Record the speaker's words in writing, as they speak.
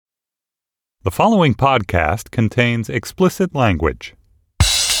The following podcast contains explicit language.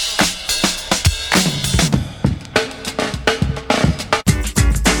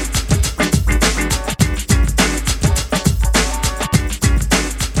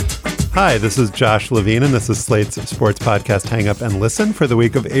 Hi, this is Josh Levine, and this is Slate's sports podcast Hang Up and Listen for the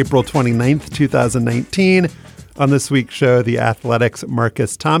week of April 29th, 2019. On this week's show, The Athletic's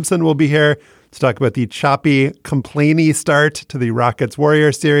Marcus Thompson will be here to talk about the choppy, complainy start to the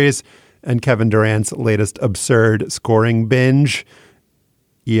Rockets-Warriors series and Kevin Durant's latest absurd scoring binge.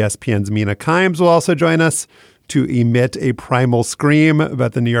 ESPN's Mina Kimes will also join us to emit a primal scream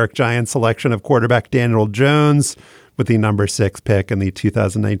about the New York Giants selection of quarterback Daniel Jones with the number 6 pick in the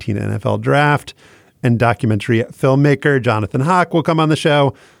 2019 NFL Draft. And documentary filmmaker Jonathan Haack will come on the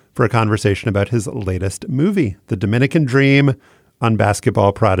show for a conversation about his latest movie, The Dominican Dream, on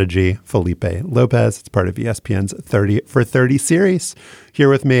basketball prodigy Felipe Lopez. It's part of ESPN's 30 for 30 series. Here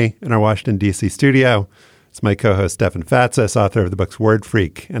with me in our Washington, D.C. studio is my co-host Stefan Fatsis, author of the books Word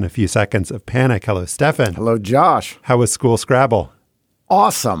Freak and A Few Seconds of Panic. Hello, Stefan. Hello, Josh. How was school Scrabble?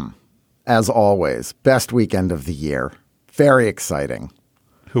 Awesome, as always. Best weekend of the year. Very exciting.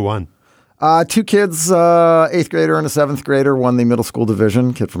 Who won? 2 kids, 8th grader and a 7th grader, won the middle school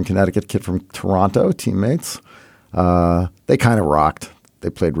division. Kid from Connecticut, kid from Toronto, teammates. They kind of rocked. They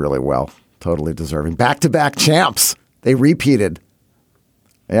played really well. Totally deserving. Back-to-back champs. They repeated.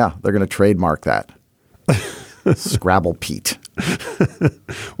 Yeah, they're going to trademark that. Scrabble Pete.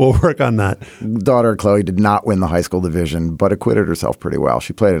 We'll work on that. Daughter Chloe did not win the high school division, but acquitted herself pretty well.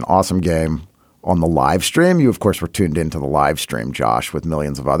 She played an awesome game on the live stream. You, of course, were tuned into the live stream, Josh, with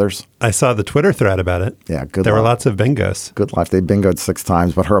millions of others. I saw the Twitter thread about it. Yeah, good There luck. were lots of bingos. Good life. They bingoed 6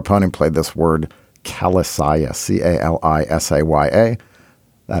 times, but her opponent played this word, Calisaya, Calisaya.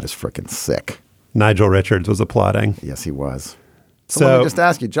 That is freaking sick. Nigel Richards was applauding. Yes, he was. So let me just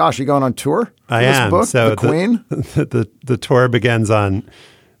ask you, Josh, you going on tour? I am. Book, so The Queen? The tour begins on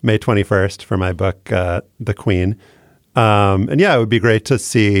May 21st for my book, The Queen. And yeah, it would be great to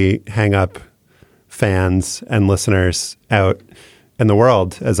see Hang Up fans and listeners out in the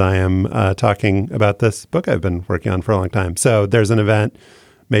world as I am talking about this book I've been working on for a long time. So there's an event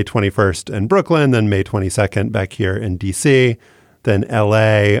May 21st in Brooklyn, then May 22nd back here in D.C., then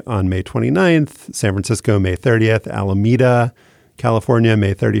L.A. on May 29th, San Francisco May 30th, Alameda, California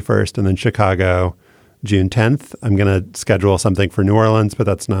May 31st, and then Chicago June 10th. I'm going to schedule something for New Orleans, but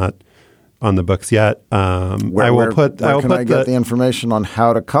that's not on the books yet. Where can I get the information on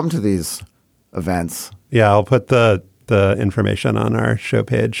how to come to these events? Yeah, I'll put the information on our show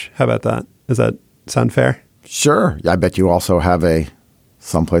page. How about that? Does that sound fair? Sure. I bet you also have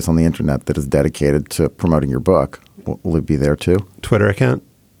someplace on the internet that is dedicated to promoting your book. Will it be there too? Twitter account?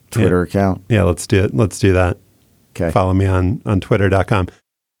 Twitter account? Yeah, let's do it. Let's do that. Okay. Follow me on twitter.com.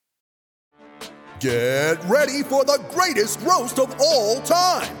 Get ready for the greatest roast of all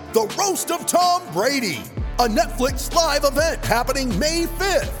time. The Roast of Tom Brady. A Netflix live event happening May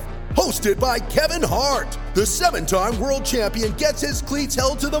 5th. Hosted by Kevin Hart, the 7-time world champion gets his cleats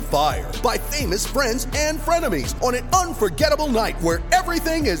held to the fire by famous friends and frenemies on an unforgettable night where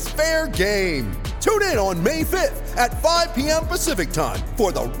everything is fair game. Tune in on May 5th at 5 p.m. Pacific time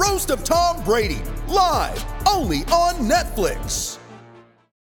for the Roast of Tom Brady, live only on Netflix.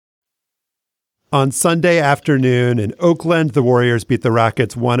 On Sunday afternoon in Oakland, the Warriors beat the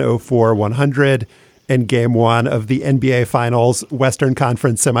Rockets 104-100 in Game 1 of the NBA Finals Western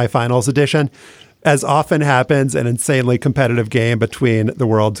Conference Semifinals edition. As often happens, an insanely competitive game between the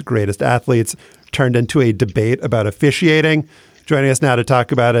world's greatest athletes turned into a debate about officiating. Joining us now to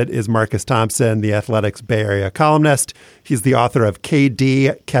talk about it is Marcus Thompson, the Athletic's Bay Area columnist. He's the author of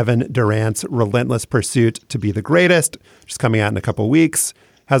KD, Kevin Durant's Relentless Pursuit to be the Greatest, which is coming out in a couple weeks.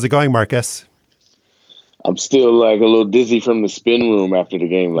 How's it going, Marcus? I'm still like a little dizzy from the spin room after the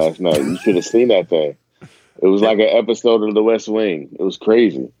game last night. You should have seen that thing. It was like an episode of The West Wing. It was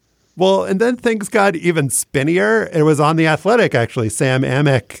crazy. Well, and then things got even spinnier. It was on The Athletic, actually. Sam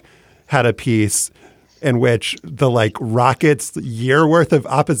Amick had a piece in which the Rockets' year worth of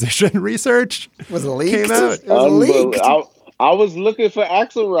opposition research was leaked. Came out. It was leaked. I was looking for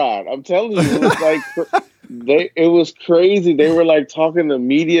Axelrod. I'm telling you, it was like it was crazy. They were talking to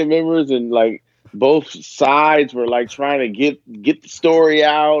media members and both sides were trying to get the story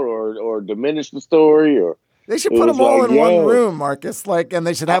out or diminish the story or. They should put them all in one room, Marcus. And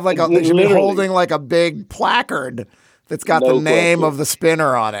they should have they should be holding a big placard that's got the name of the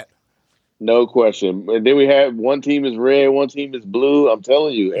spinner on it. No question. And then we have one team is red, one team is blue. I'm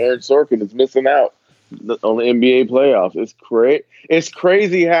telling you, Aaron Sorkin is missing out on the NBA playoffs. It's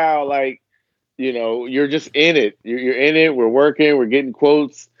crazy how you're just in it. You're in it. We're working. We're getting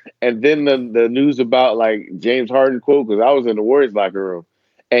quotes. And then the news about like James Harden quote, because I was in the Warriors locker room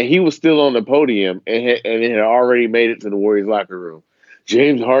and he was still on the podium and it had already made it to the Warriors locker room.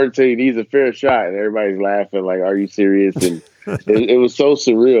 James Harden said he needs a fair shot, and everybody's laughing like, "Are you serious?" And it was so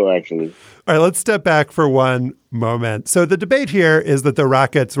surreal, actually. All right, let's step back for one moment. So the debate here is that the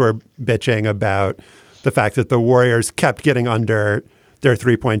Rockets were bitching about the fact that the Warriors kept getting under their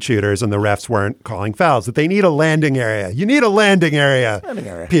three-point shooters and the refs weren't calling fouls, that they need a landing area. You need a landing area,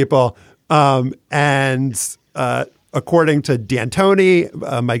 people. According to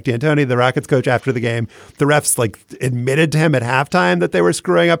D'Antoni, Mike D'Antoni, the Rockets coach, after the game, the refs like admitted to him at halftime that they were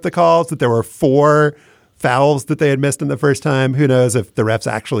screwing up the calls, that there were 4 fouls that they had missed in the first time. Who knows if the refs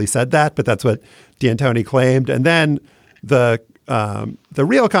actually said that, but that's what D'Antoni claimed. And then the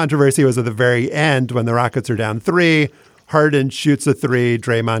real controversy was at the very end when the Rockets are down 3. Harden shoots a 3.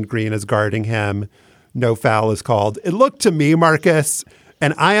 Draymond Green is guarding him. No foul is called. It looked to me, Marcus,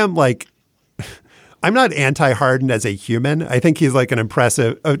 and I am like, I'm not anti-Harden as a human. I think he's like an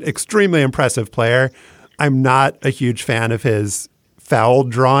extremely impressive player. I'm not a huge fan of his foul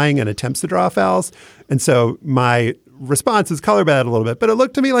drawing and attempts to draw fouls. And so my response is colored by that a little bit. But it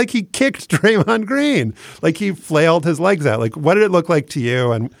looked to me like he kicked Draymond Green, like he flailed his legs out. Like, what did it look like to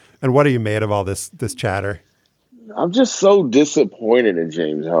you? And what are you made of all this chatter? I'm just so disappointed in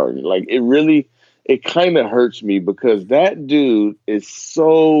James Harden. Like, it kind of hurts me because that dude is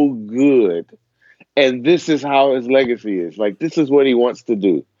so good. And this is how his legacy is. Like, this is what he wants to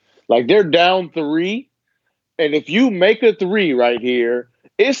do. Like, they're down 3. And if you make a 3 right here,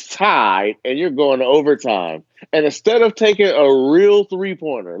 it's tied and you're going to overtime. And instead of taking a real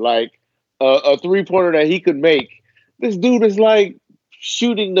 3-pointer, like a 3-pointer that he could make, this dude is like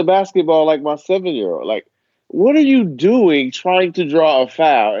shooting the basketball like my 7-year-old. Like, what are you doing trying to draw a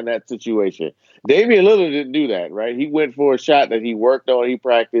foul in that situation? Damian Lillard didn't do that, right? He went for a shot that he worked on, he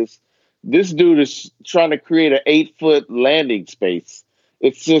practiced. This dude is trying to create an 8-foot landing space.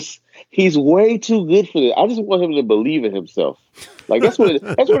 It's just, he's way too good for this. I just want him to believe in himself. Like, that's what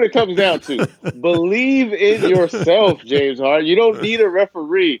it comes down to. Believe in yourself, James Harden. You don't need a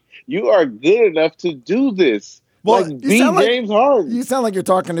referee. You are good enough to do this. Well, like, be James Harden. You sound like you're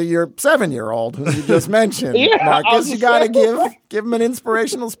talking to your 7-year-old who you just mentioned. Yeah, Marcus, you got to give him an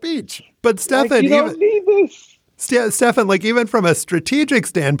inspirational speech. But Stefan, like, you don't need this. Stefan, like even from a strategic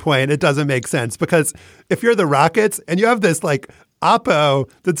standpoint, it doesn't make sense because if you're the Rockets and you have this like oppo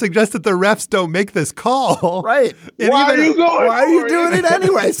that suggests that the refs don't make this call. Right. Why are you doing it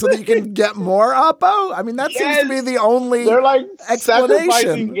anyway? So that you can get more oppo? I mean, that seems to be the only They're like explanation.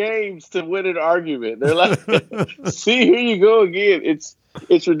 sacrificing games to win an argument. They're like, see, here you go again.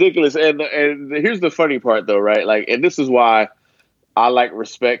 It's ridiculous. And here's the funny part though, right? Like, and this is why I like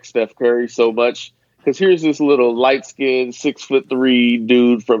respect Steph Curry so much. Because here's this little light-skinned 6'3"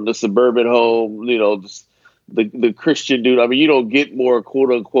 dude from the suburban home, you know, the Christian dude. I mean, you don't get more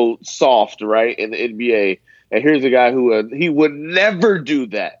quote-unquote soft, right, in the NBA. And here's a guy who he would never do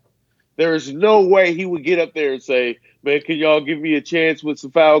that. There is no way he would get up there and say, man, can y'all give me a chance with some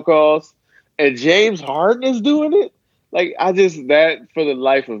foul calls? And James Harden is doing it? Like, that for the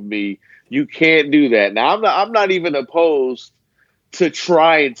life of me, you can't do that. Now, I'm not even opposed to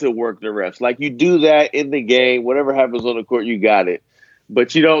trying to work the refs. Like, you do that in the game, whatever happens on the court, you got it.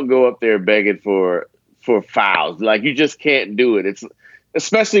 But you don't go up there begging for fouls. Like, you just can't do it. It's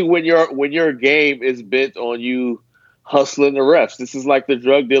especially when your game is bent on you hustling the refs. This is like the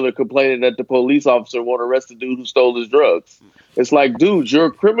drug dealer complaining that the police officer won't arrest the dude who stole his drugs. It's like, dude, you're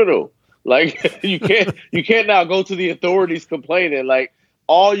a criminal. Like, you can't now go to the authorities complaining. Like,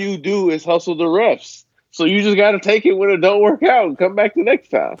 all you do is hustle the refs. So you just got to take it when it don't work out and come back the next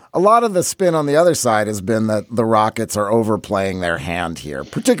time. A lot of the spin on the other side has been that the Rockets are overplaying their hand here,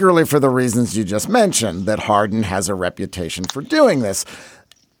 particularly for the reasons you just mentioned, that Harden has a reputation for doing this.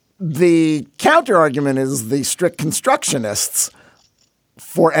 The counter argument is the strict constructionists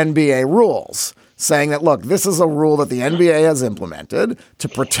for NBA rules, saying that, look, this is a rule that the NBA has implemented to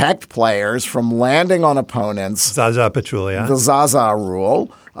protect players from landing on opponents. Zaza Pachulia. The Zaza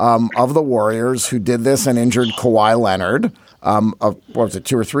rule of the Warriors, who did this and injured Kawhi Leonard, what was it,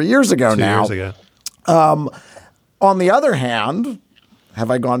 2 or 3 years ago now? 2 years ago. On the other hand, have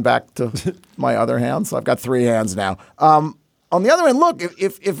I gone back to my other hands? I've got 3 hands now. On the other hand, look,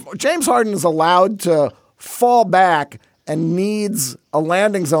 if James Harden is allowed to fall back and needs a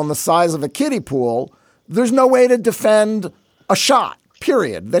landing zone the size of a kiddie pool, there's no way to defend a shot,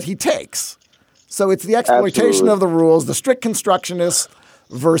 period, that he takes. So it's the exploitation of the rules, the strict constructionists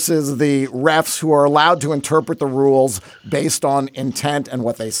versus the refs who are allowed to interpret the rules based on intent and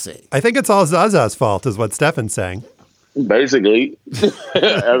what they see. I think it's all Zaza's fault is what Stefan's saying. Basically.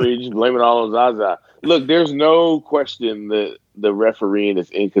 I mean, just blame it all on Zaza. Look, there's no question that the refereeing is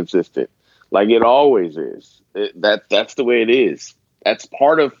inconsistent. Like it always is. That's the way it is. It's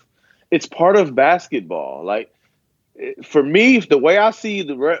part of basketball. Like for me, the way I see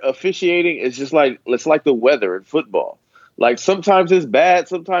the officiating is just like it's like the weather in football. Like sometimes it's bad,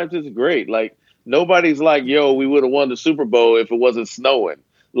 sometimes it's great. Like nobody's like, yo, we would have won the Super Bowl if it wasn't snowing.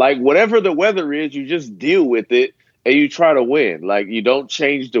 Like whatever the weather is, you just deal with it and you try to win. Like you don't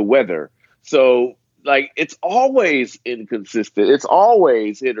change the weather. So like it's always inconsistent. It's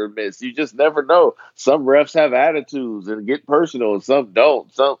always hit or miss. You just never know. Some refs have attitudes and get personal and some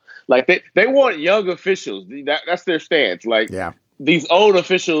don't. Some like they want young officials. That's their stance. Like these old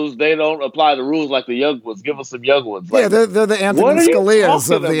officials, they don't apply the rules like the young ones. Give us some young ones. Like, they're the Anthony Scalias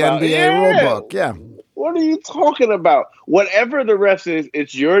of the NBA rulebook. Yeah. What are you talking about? Whatever the refs is,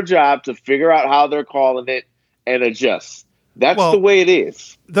 it's your job to figure out how they're calling it and adjust. That's the way it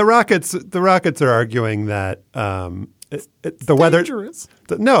is. The Rockets are arguing that the weather.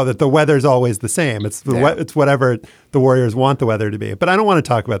 That the weather's always the same. It's it's whatever the Warriors want the weather to be. But I don't want to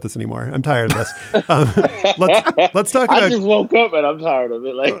talk about this anymore. I'm tired of this. Let's talk about. I just woke up and I'm tired of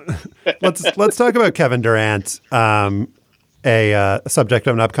it. Like, let's talk about Kevin Durant. A subject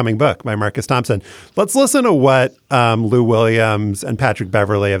of an upcoming book by Marcus Thompson. Let's listen to what Lou Williams and Patrick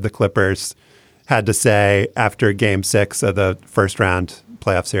Beverley of the Clippers had to say after Game 6 of the first round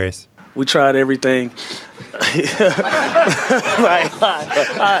playoff series. We tried everything.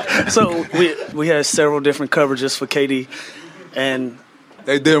 So we had several different coverages for KD, and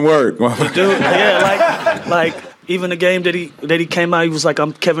they didn't work. Like even the game that he came out, he was like,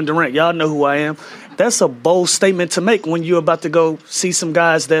 "I'm Kevin Durant. Y'all know who I am." That's a bold statement to make when you're about to go see some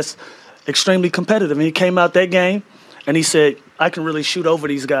guys that's extremely competitive. And he came out that game and he said, I can really shoot over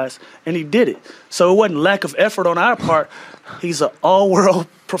these guys. And he did it. So it wasn't lack of effort on our part. He's an all-world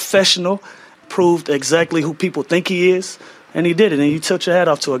professional, proved exactly who people think he is, and he did it. And you tilt your hat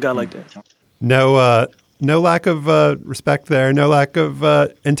off to a guy like that. No lack of respect there. No lack of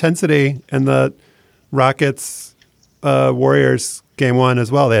intensity in the Rockets Warriors game 1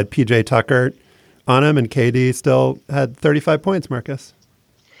 as well. They had PJ Tucker on him, and KD still had 35 points, Marcus.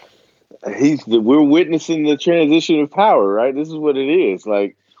 We're witnessing the transition of power, right? This is what it is.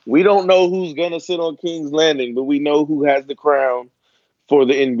 Like, we don't know who's going to sit on King's Landing, but we know who has the crown for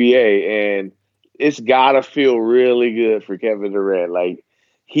the NBA, and it's got to feel really good for Kevin Durant. Like,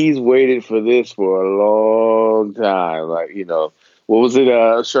 he's waited for this for a long time. Like, you know, what was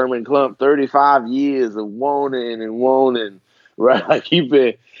it, Sherman Klump, 35 years of wanting, right? Like,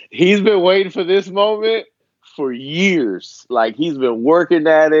 he's been waiting for this moment for years. Like, he's been working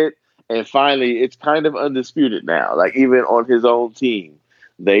at it, and finally, it's kind of undisputed now. Like, even on his own team,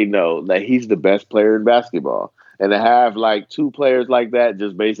 they know that he's the best player in basketball. And to have, like, 2 players like that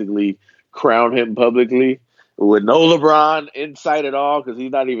just basically crown him publicly with no LeBron insight at all because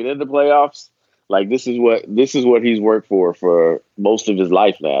he's not even in the playoffs. Like, this is what he's worked for most of his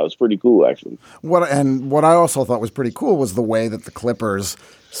life now. It's pretty cool, actually. What I also thought was pretty cool was the way that the Clippers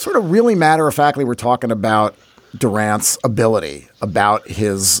sort of really matter-of-factly were talking about Durant's ability, about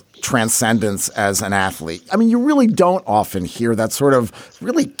his transcendence as an athlete. I mean, you really don't often hear that sort of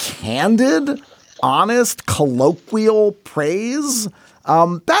really candid, honest, colloquial praise.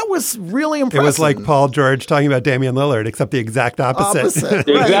 That was really impressive. It was like Paul George talking about Damian Lillard, except the exact opposite.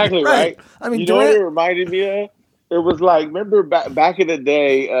 Exactly, right? I mean, you know what it reminded me of? It was like, remember back in the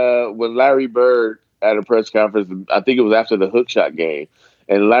day when Larry Bird at a press conference, I think it was after the hookshot game,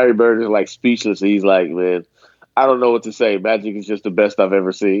 and Larry Bird is like speechless. He's like, man, I don't know what to say. Magic is just the best I've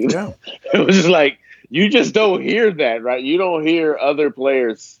ever seen. Yeah. It was just like, you just don't hear that, right? You don't hear other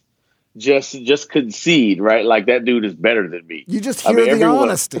players just concede, right? Like, that dude is better than me. You just hear the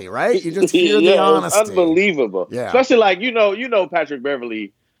honesty, right? You just hear the honesty. It's unbelievable. Yeah. Especially like, you know Patrick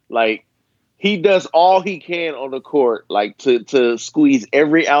Beverley, like, he does all he can on the court, like to squeeze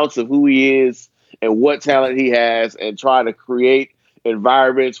every ounce of who he is and what talent he has and try to create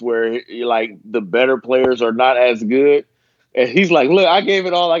environments where like the better players are not as good. And he's like, look, I gave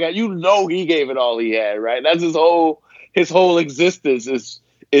it all I got. You know, he gave it all he had, right? That's his whole existence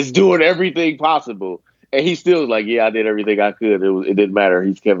is doing everything possible. And he still is like, yeah, I did everything I could. It didn't matter.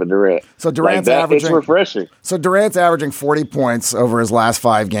 He's Kevin Durant. So Durant's averaging. It's refreshing. So Durant's averaging 40 points over his last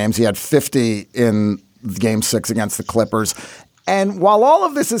 5 games. He had 50 in Game 6 against the Clippers. And while all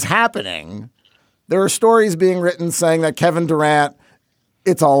of this is happening, there are stories being written saying that Kevin Durant,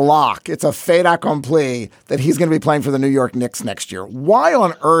 it's a lock. It's a fait accompli that he's going to be playing for the New York Knicks next year. Why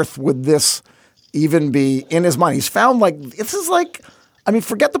on earth would this even be in his mind? He's found like this is like I mean,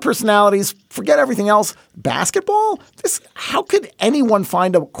 forget the personalities, forget everything else. Basketball, how could anyone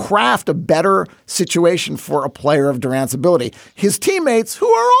craft a better situation for a player of Durant's ability? His teammates, who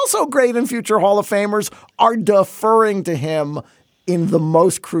are also great and future Hall of Famers, are deferring to him in the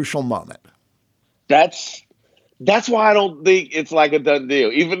most crucial moment. That's why I don't think it's like a done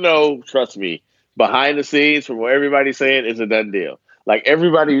deal, even though, trust me, behind the scenes, from what everybody's saying, it's a done deal. Like,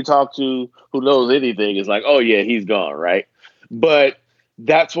 everybody you talk to who knows anything is like, oh, yeah, he's gone, right? But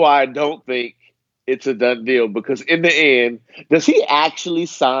that's why I don't think it's a done deal, because in the end, does he actually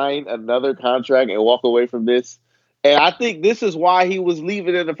sign another contract and walk away from this? And I think this is why he was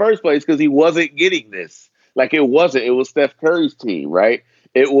leaving in the first place, because he wasn't getting this. Like, it wasn't. It was Steph Curry's team, right?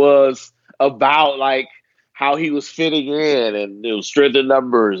 It was about, like, how he was fitting in and it was strength in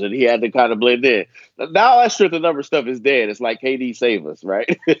numbers and he had to kind of blend in. Now that strength in numbers stuff is dead. It's like, KD save us,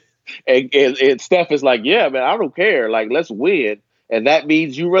 right? and Steph is like, yeah, man, I don't care. Like, let's win. And that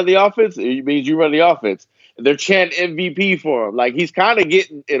means you run the offense. It means you run the offense. And they're chanting MVP for him. Like, he's kind of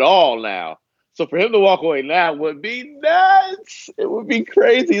getting it all now. So for him to walk away now would be nuts. It would be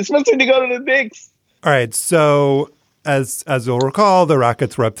crazy, especially to go to the Knicks. All right. So as you'll recall, the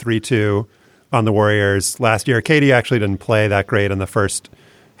Rockets were up 3-2 on the Warriors last year. KD actually didn't play that great in the first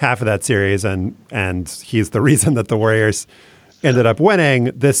half of that series, and he's the reason that the Warriors ended up winning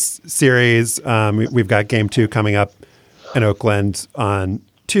this series. We've got Game 2 coming up in Oakland on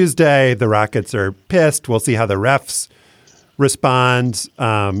Tuesday. The Rockets are pissed. We'll see how the refs respond.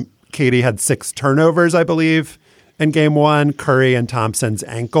 KD had 6 turnovers, I believe, in Game 1. Curry and Thompson's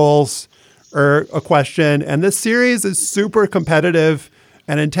ankles are a question. And this series is super competitive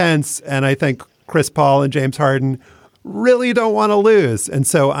and intense. And I think Chris Paul and James Harden really don't want to lose. And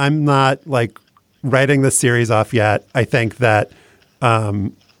so I'm not like writing this series off yet. I think that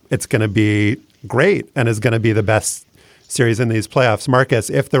it's going to be great and is going to be the best series in these playoffs. Marcus,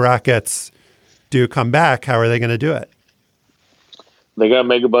 if the Rockets do come back, how are they going to do it? They got to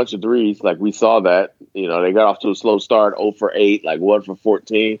make a bunch of threes. Like, we saw that. You know, they got off to a slow start, 0 for 8, like 1 for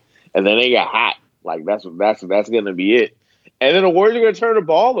 14. And then they got hot. Like, that's going to be it. And then the Warriors are going to turn the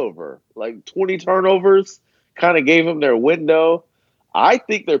ball over. Like, 20 turnovers kind of gave them their window. I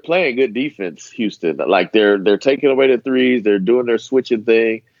think they're playing good defense, Houston. Like, they're taking away the threes. They're doing their switching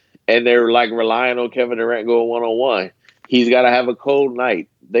thing. And they're, like, relying on Kevin Durant going one-on-one. He's got to have a cold night.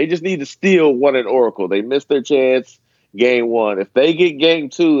 They just need to steal one at Oracle. They missed their chance Game 1. If they get Game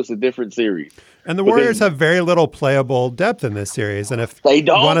 2, it's a different series. And the Warriors have very little playable depth in this series. And if they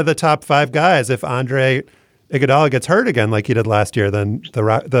don't, one of the top 5 guys, if Andre Iguodala gets hurt again like he did last year, then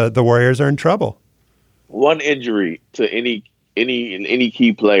the Warriors are in trouble. One injury to any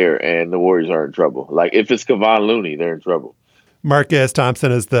key player and the Warriors are in trouble. Like, if it's Kevon Looney, they're in trouble. Marcus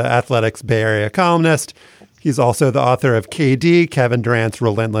Thompson is the Athletics Bay Area columnist. He's also the author of KD, Kevin Durant's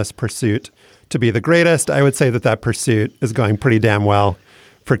Relentless Pursuit to be the Greatest. I would say that pursuit is going pretty damn well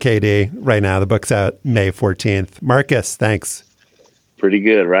for KD right now. The book's out May 14th. Marcus, thanks. Pretty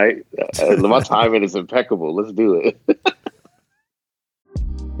good, right? My timing is impeccable. Let's do it.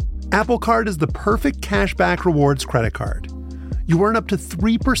 Apple Card is the perfect cashback rewards credit card. You earn up to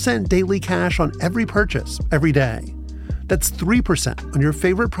 3% daily cash on every purchase every day. That's 3% on your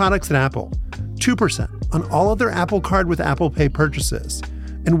favorite products at Apple, 2% on all other Apple Card with Apple Pay purchases,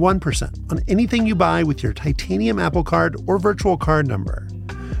 and 1% on anything you buy with your titanium Apple Card or virtual card number.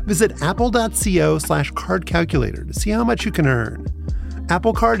 Visit apple.co/card calculator to see how much you can earn.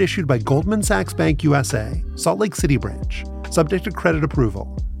 Apple Card issued by Goldman Sachs Bank USA, Salt Lake City branch. Subject to credit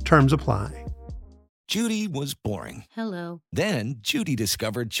approval. Terms apply. Judy was boring. Hello. Then Judy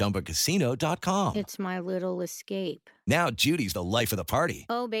discovered ChumbaCasino.com. It's my little escape. Now Judy's the life of the party.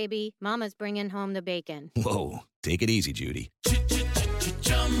 Oh, baby, mama's bringing home the bacon. Whoa, take it easy, Judy.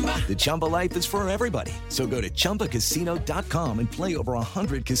 The Chumba life is for everybody. So go to ChumbaCasino.com and play over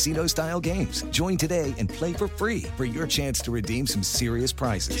 100 casino-style games. Join today and play for free for your chance to redeem some serious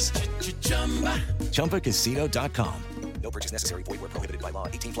prizes. ChumbaCasino.com. No purchase necessary. Void where prohibited by law.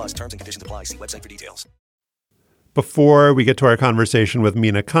 18+ terms and conditions apply. See website for details. Before we get to our conversation with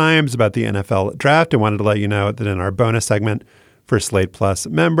Mina Kimes about the NFL draft, I wanted to let you know that in our bonus segment for Slate Plus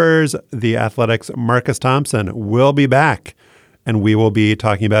members, the Athletics' Marcus Thompson will be back. And we will be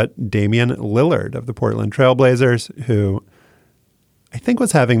talking about Damian Lillard of the Portland Trailblazers, who I think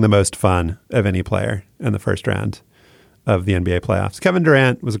was having the most fun of any player in the first round of the NBA playoffs. Kevin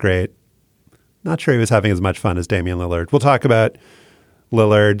Durant was great. Not sure he was having as much fun as Damian Lillard. We'll talk about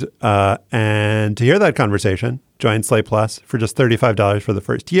Lillard. And to hear that conversation, join Slate Plus for just $35 for the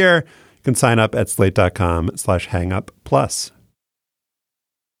first year. You can sign up at slate.com/hangupplus.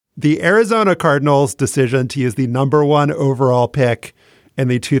 The Arizona Cardinals' decision to use the number 1 overall pick in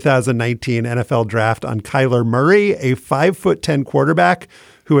the 2019 NFL draft on Kyler Murray, a 5'10" quarterback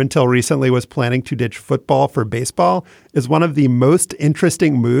who until recently was planning to ditch football for baseball, is one of the most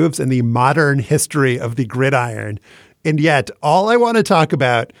interesting moves in the modern history of the gridiron. And yet, all I want to talk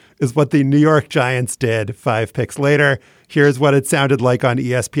about is what the New York Giants did 5 picks later. Here's what it sounded like on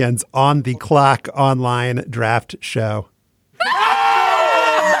ESPN's On the Clock online draft show.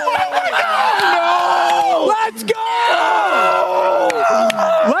 Let's go!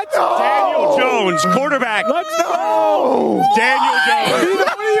 Let's go! Daniel Jones, quarterback. Let's go! Daniel Jones.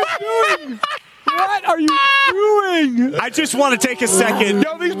 What are you doing? What are you doing? I just want to take a second.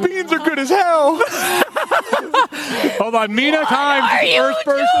 Yo, these beans are good as hell. Hold on. Mina Kimes, first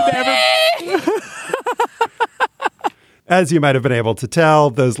person to ever. As you might have been able to tell,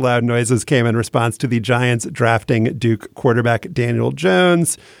 those loud noises came in response to the Giants drafting Duke quarterback Daniel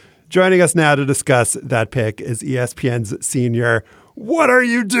Jones. Joining us now to discuss that pick is ESPN's senior "What are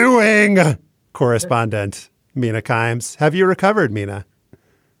you doing?" correspondent, Mina Kimes. Have you recovered, Mina?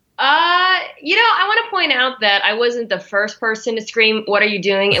 I want to point out that I wasn't the first person to scream, "What are you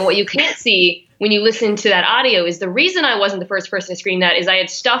doing?" And what you can't see when you listen to that audio is the reason I wasn't the first person to scream that is I had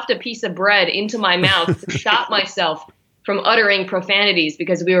stuffed a piece of bread into my mouth to stop myself from uttering profanities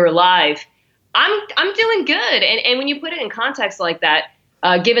because we were live. I'm doing good. And when you put it in context like that,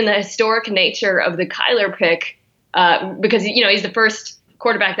 given the historic nature of the Kyler pick, because, he's the first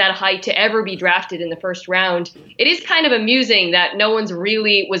quarterback that height to ever be drafted in the first round, it is kind of amusing that no one's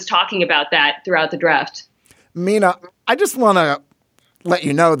really was talking about that throughout the draft. Mina, I just want to let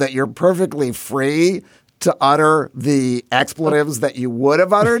you know that you're perfectly free to utter the expletives that you would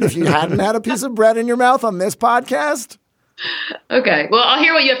have uttered if you hadn't had a piece of bread in your mouth on this podcast. Okay. Well, I'll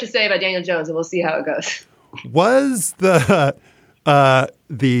hear what you have to say about Daniel Jones and we'll see how it goes. Was the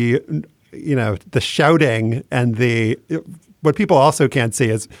shouting and what people also can't see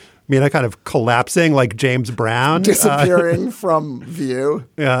is Mina kind of collapsing like James Brown. Disappearing from view.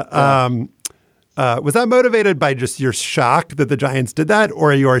 Yeah. Was that motivated by just your shock that the Giants did that,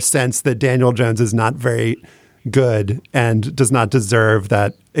 or your sense that Daniel Jones is not very good and does not deserve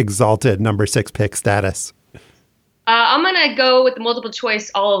that exalted number 6 pick status? I'm going to go with the multiple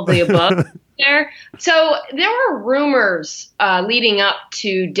choice, all of the above there. So there were rumors leading up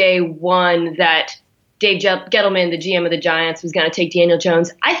to day one that Dave Gettleman, the GM of the Giants, was going to take Daniel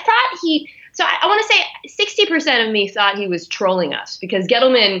Jones. I want to say 60% of me thought he was trolling us because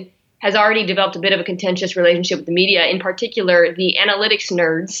Gettleman has already developed a bit of a contentious relationship with the media, in particular the analytics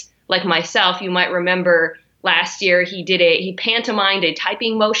nerds like myself. You might remember last year he pantomimed a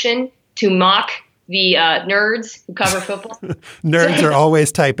typing motion to mock the nerds who cover football. Nerds are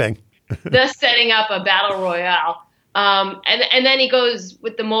always typing. Thus setting up a battle royale. And then he goes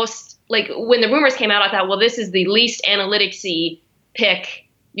with the most, when the rumors came out, I thought, well, this is the least analytics-y pick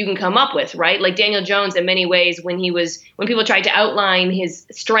you can come up with, right? Like Daniel Jones, in many ways, when people tried to outline his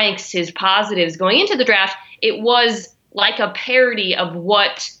strengths, his positives going into the draft, it was like a parody of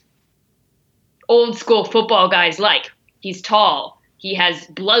what old school football guys like. He's tall. He has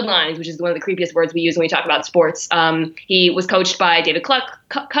bloodlines, which is one of the creepiest words we use when we talk about sports. He was coached by David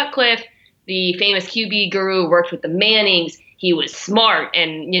Cutcliffe, the famous QB guru, worked with the Mannings. He was smart.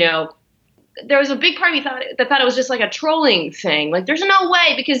 And, there was a big part of me that thought it was just like a trolling thing. Like, there's no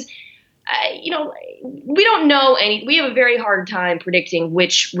way because, we don't know we have a very hard time predicting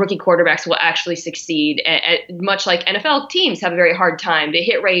which rookie quarterbacks will actually succeed. Much like NFL teams have a very hard time. The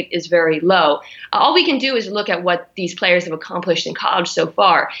hit rate is very low. All we can do is look at what these players have accomplished in college so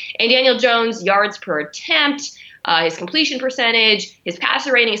far. And Daniel Jones, yards per attempt, his completion percentage, his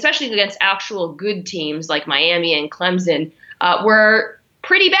passer rating, especially against actual good teams like Miami and Clemson, were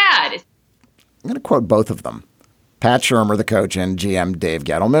pretty bad. I'm going to quote both of them. Pat Shurmur, the coach, and GM Dave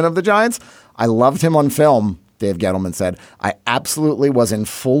Gettleman of the Giants. I loved him on film, Dave Gettleman said. I absolutely was in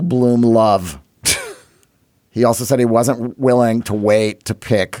full bloom love. He also said he wasn't willing to wait to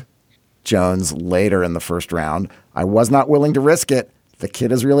pick Jones later in the first round. I was not willing to risk it. The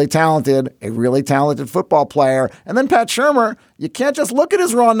kid is really talented, a really talented football player. And then Pat Shurmur, you can't just look at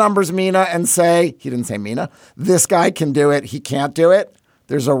his raw numbers, Mina, and say, he didn't say Mina, this guy can do it, he can't do it.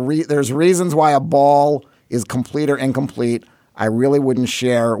 There's reasons why a ball is complete or incomplete. I really wouldn't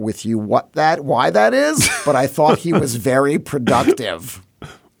share with you why that is, but I thought he was very productive.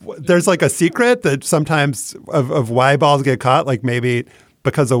 There's like a secret that sometimes of why balls get caught, like maybe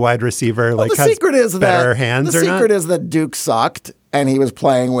because a wide receiver has better hands or not? The secret is that Duke sucked and he was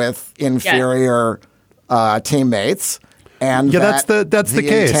playing with inferior teammates. And that's the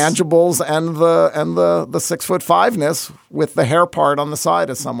case. Intangibles and the 6'5"ness with the hair part on the side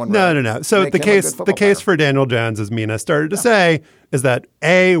as someone. No. So the case for Daniel Jones, as Mina started to say, is that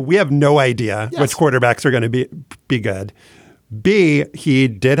A, we have no idea which quarterbacks are going to be good. B, he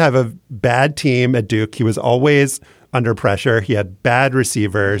did have a bad team at Duke. He was always under pressure. He had bad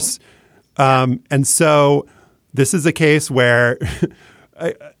receivers. And so this is a case where,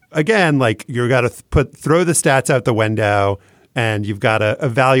 again, like you got to throw the stats out the window and you've got to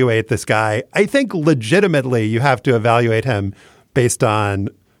evaluate this guy. I think legitimately you have to evaluate him based on,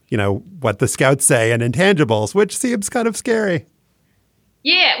 what the scouts say and intangibles, which seems kind of scary.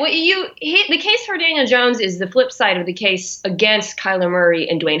 Yeah, well, the case for Daniel Jones is the flip side of the case against Kyler Murray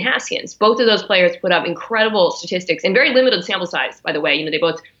and Dwayne Haskins. Both of those players put up incredible statistics and very limited sample size, by the way. They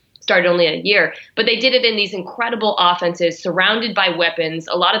both started only a year, but they did it in these incredible offenses surrounded by weapons.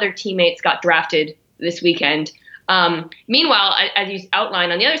 A lot of their teammates got drafted this weekend. Meanwhile, as you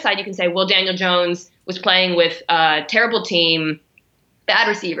outlined, on the other side, you can say, well, Daniel Jones was playing with a terrible team, bad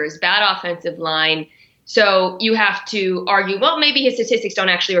receivers, bad offensive line. So you have to argue, well, maybe his statistics don't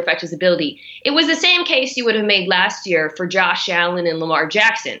actually reflect his ability. It was the same case you would have made last year for Josh Allen and Lamar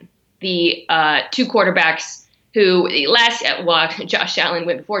Jackson, the two quarterbacks who Josh Allen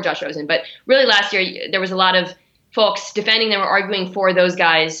went before Josh Rosen. But really last year, there was a lot of folks defending them or arguing for those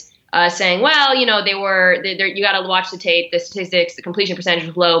guys, saying, well, you got to watch the tape, the statistics, the completion percentage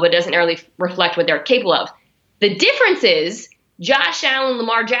was low, but it doesn't really reflect what they're capable of. The difference is, Josh Allen and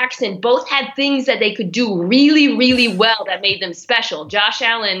Lamar Jackson both had things that they could do really, really well that made them special. Josh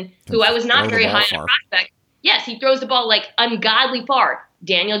Allen, who I was not very high on prospect, yes, he throws the ball like ungodly far.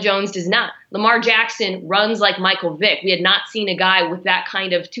 Daniel Jones does not. Lamar Jackson runs like Michael Vick. We had not seen a guy with that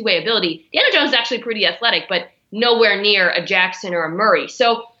kind of two-way ability. Daniel Jones is actually pretty athletic, but nowhere near a Jackson or a Murray.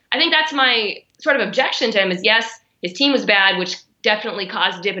 So I think that's my sort of objection to him is, yes, his team was bad, which definitely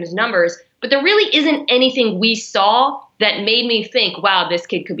caused a dip in his numbers, but there really isn't anything we saw that made me think, wow, this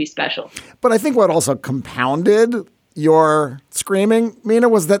kid could be special. But I think what also compounded your screaming, Mina,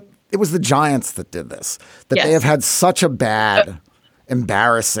 was that it was the Giants that did this. That they have had such a bad,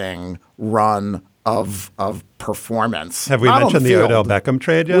 embarrassing run of performance. Have we mentioned the Odell Beckham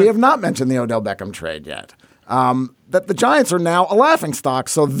trade yet? We have not mentioned the Odell Beckham trade yet. That the Giants are now a laughingstock,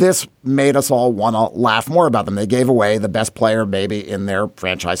 so this made us all want to laugh more about them. They gave away the best player maybe in their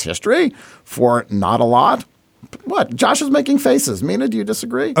franchise history for not a lot. What? Josh is making faces. Mina, do you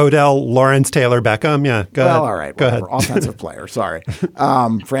disagree? Odell Lawrence Taylor Beckham. Yeah, go ahead. All right. Go ahead. Offensive player. Sorry.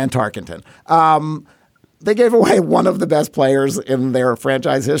 Fran Tarkenton. They gave away one of the best players in their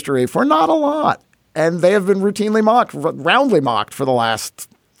franchise history for not a lot. And they have been routinely roundly mocked for the last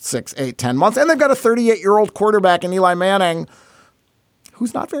 6, 8, 10 months. And they've got a 38-year-old quarterback in Eli Manning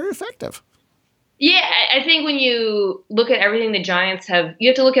who's not very effective. Yeah, I think when you look at everything the Giants have, you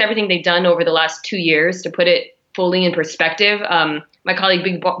have to look at everything they've done over the last 2 years to put it fully in perspective. My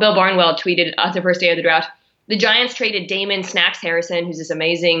colleague Bill Barnwell tweeted on the first day of the draft, the Giants traded Damon Snacks Harrison, who's this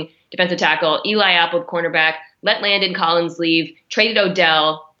amazing defensive tackle, Eli Apple, cornerback, let Landon Collins leave, traded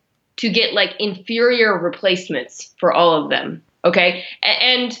Odell to get like inferior replacements for all of them. Okay.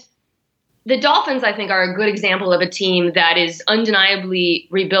 And the Dolphins, I think, are a good example of a team that is undeniably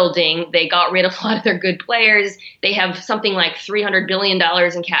rebuilding. They got rid of a lot of their good players. They have something like $300 billion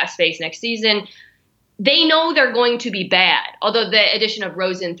in cap space next season. They know they're going to be bad, although the addition of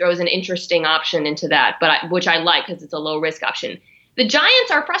Rosen throws an interesting option into that, which I like because it's a low-risk option. The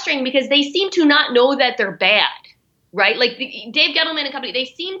Giants are frustrating because they seem to not know that they're bad, right? Like Dave Gettleman and company, they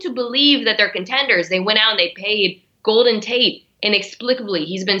seem to believe that they're contenders. They went out and they paid Golden Tate inexplicably.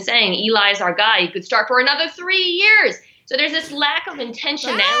 He's been saying Eli's our guy. He could start for another 3 years. So there's this lack of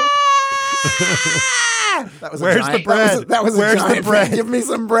intentionality. That was Where's the bread? That was Where's the bread? Give me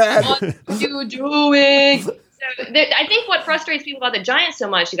some bread. What are you doing? So I think what frustrates people about the Giants so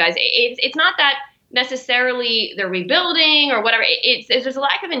much, you guys, it's not that necessarily they're rebuilding or whatever. There's a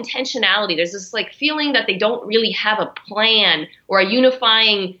lack of intentionality. There's this like feeling that they don't really have a plan or a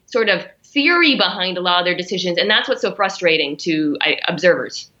unifying sort of theory behind a lot of their decisions. And that's what's so frustrating to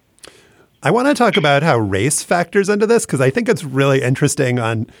observers. I want to talk about how race factors into this because I think it's really interesting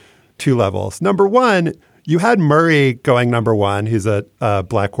on two levels. Number one, you had Murray going number one. He's a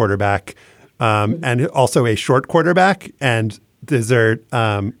black quarterback and also a short quarterback. And is there,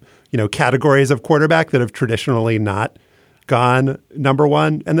 categories of quarterback that have traditionally not gone number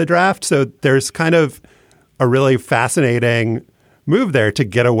one in the draft. So there's kind of a really fascinating move there to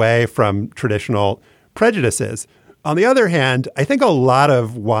get away from traditional prejudices. On the other hand, I think a lot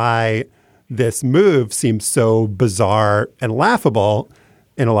of why this move seems so bizarre and laughable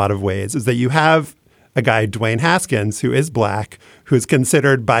in a lot of ways is that you have a guy, Dwayne Haskins, who is black, who's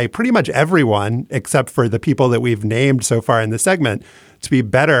considered by pretty much everyone, except for the people that we've named so far in the segment, to be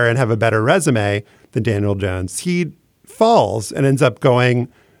better and have a better resume than Daniel Jones. He falls and ends up going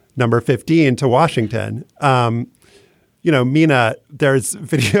number 15 to Washington. Mina, there's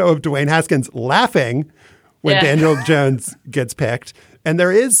video of Dwayne Haskins laughing when Daniel Jones gets picked. And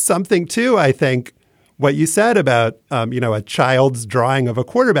there is something too, I think, what you said about, a child's drawing of a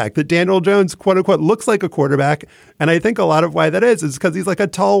quarterback, that Daniel Jones, quote unquote, looks like a quarterback. And I think a lot of why that is because he's like a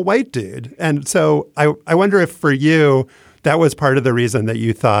tall white dude. And so I wonder if for you, that was part of the reason that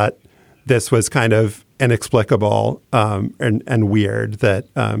you thought this was kind of inexplicable and weird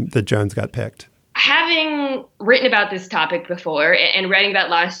that Jones got picked. Having written about this topic before and writing about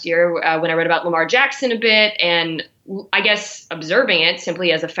last year when I read about Lamar Jackson a bit, and I guess observing it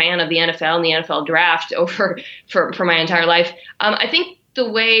simply as a fan of the NFL and the NFL draft for my entire life, I think the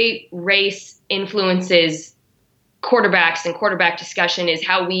way race influences quarterbacks and quarterback discussion is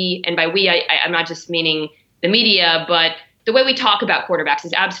how we, and by we, I'm not just meaning the media, but the way we talk about quarterbacks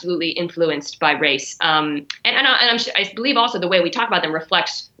is absolutely influenced by race. I believe also the way we talk about them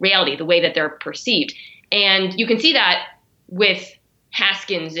reflects reality, the way that they're perceived. And you can see that with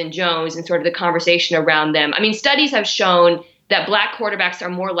Haskins and Jones and sort of the conversation around them. I mean, studies have shown that black quarterbacks are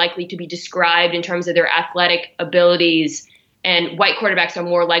more likely to be described in terms of their athletic abilities, and white quarterbacks are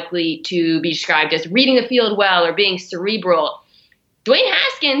more likely to be described as reading the field well or being cerebral. Dwayne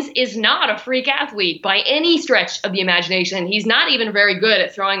Haskins is not a freak athlete by any stretch of the imagination. He's not even very good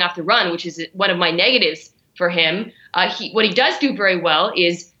at throwing off the run, which is one of my negatives for him. What he does do very well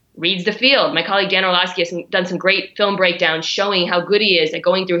is reads the field. My colleague Dan Orlovsky has done some great film breakdowns showing how good he is at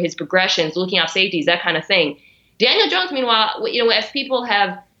going through his progressions, looking out safeties, that kind of thing. Daniel Jones, meanwhile, as people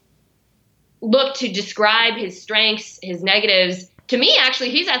have looked to describe his strengths, his negatives, to me,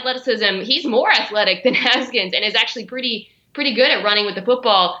 actually, his athleticism, he's more athletic than Haskins and is actually pretty good at running with the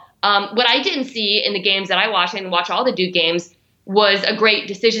football. What I didn't see in the games that I watched, and watch all the Duke games, was a great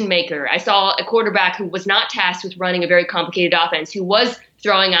decision maker. I saw a quarterback who was not tasked with running a very complicated offense, who was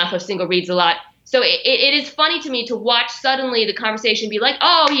throwing off of single reads a lot. So it is funny to me to watch suddenly the conversation be like,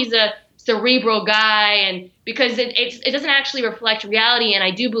 oh, he's a cerebral guy, and because it doesn't actually reflect reality, and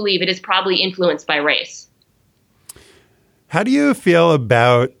I do believe it is probably influenced by race. How do you feel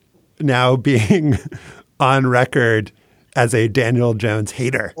about now being on record as a Daniel Jones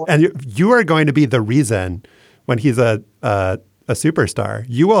hater? And you are going to be the reason when he's a superstar.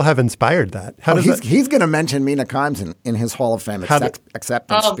 You will have inspired that. He's going to mention Mina Kimes in his Hall of Fame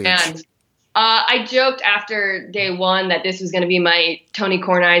acceptance speech. Man. I joked after day one that this was going to be my Tony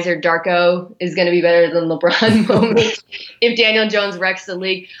Kornheiser Darko is going to be better than LeBron moment if Daniel Jones wrecks the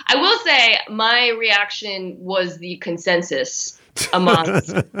league. I will say my reaction was the consensus among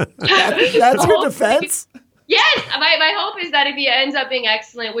That's your defense? Yes. My hope is that if he ends up being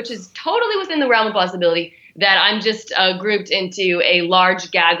excellent, which is totally within the realm of possibility, that I'm just grouped into a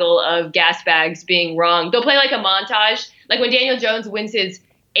large gaggle of gas bags being wrong. They'll play like a montage. Like when Daniel Jones wins his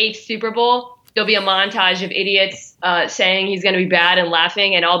 8th Super Bowl, there'll be a montage of idiots saying he's going to be bad and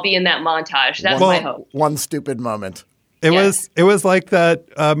laughing, and I'll be in that montage. That's my hope. One stupid moment. It was like that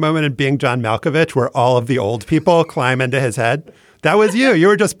moment in Being John Malkovich where all of the old people climb into his head. That was you. You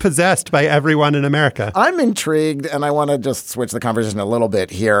were just possessed by everyone in America. I'm intrigued, and I want to just switch the conversation a little bit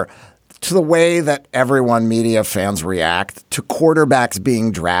here to the way that everyone, media fans, react to quarterbacks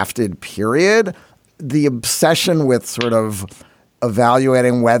being drafted, period. The obsession with sort of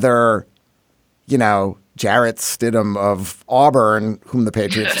evaluating whether, Jarrett Stidham of Auburn, whom the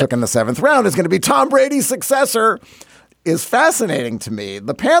Patriots took in the 7th round, is going to be Tom Brady's successor is fascinating to me.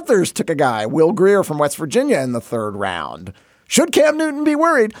 The Panthers took a guy, Will Grier from West Virginia, in the 3rd round. Should Cam Newton be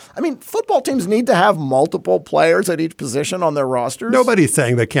worried? I mean, football teams need to have multiple players at each position on their rosters. Nobody's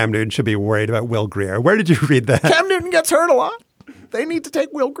saying that Cam Newton should be worried about Will Grier. Where did you read that? Cam Newton gets hurt a lot. They need to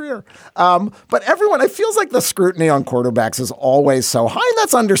take Will Grier. But everyone, it feels like the scrutiny on quarterbacks is always so high, and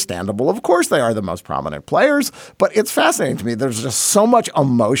that's understandable. Of course, they are the most prominent players, but it's fascinating to me. There's just so much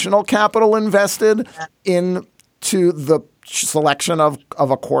emotional capital invested into the selection of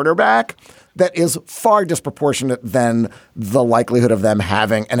a quarterback that is far disproportionate than the likelihood of them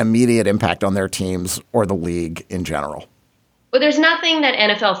having an immediate impact on their teams or the league in general. Well, there's nothing that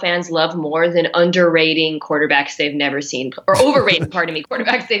NFL fans love more than underrating quarterbacks they've never seen, or overrating,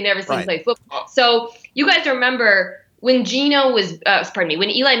 quarterbacks they've never seen play football. So you guys remember when when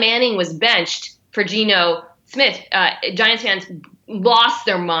Eli Manning was benched for Geno Smith, Giants fans lost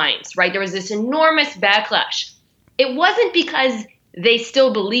their minds, right? There was this enormous backlash. It wasn't because they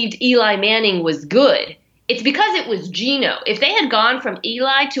still believed Eli Manning was good. it's because it was Geno. If they had gone from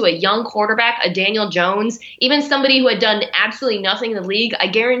Eli to a young quarterback, a Daniel Jones, even somebody who had done absolutely nothing in the league, I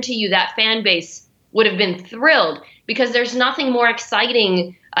guarantee you that fan base would have been thrilled, because there's nothing more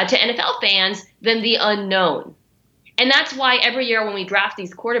exciting to NFL fans than the unknown. And that's why every year when we draft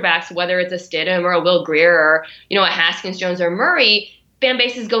these quarterbacks, whether it's a Stidham or a Will Grier or, a Haskins, Jones, or Murray, fan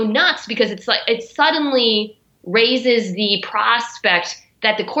bases go nuts, because it's like it suddenly raises the prospect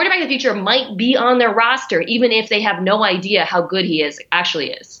that the quarterback of the future might be on their roster, even if they have no idea how good he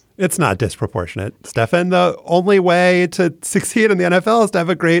actually is. It's not disproportionate, Stefan. The only way to succeed in the NFL is to have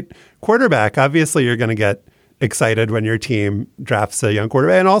a great quarterback. Obviously, you're going to get excited when your team drafts a young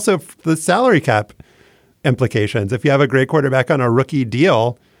quarterback, and also the salary cap implications. If you have a great quarterback on a rookie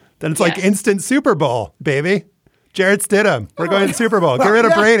deal, then it's like instant Super Bowl, baby. Jarrett Stidham. We're going to Super Bowl. Get rid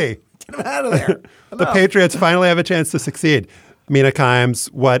of Brady. Get him out of there. The Patriots finally have a chance to succeed. Mina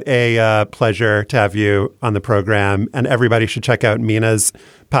Kimes, what a pleasure to have you on the program. And everybody should check out Mina's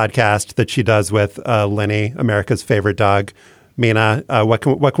podcast that she does with Lenny, America's favorite dog. Mina, what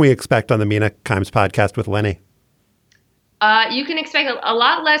can we expect on the Mina Kimes podcast with Lenny? You can expect a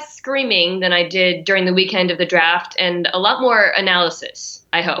lot less screaming than I did during the weekend of the draft, and a lot more analysis,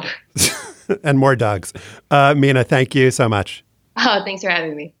 I hope. And more dogs. Mina, thank you so much. Oh, thanks for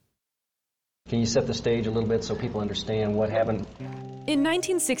having me. Can you set the stage a little bit so people understand what happened? In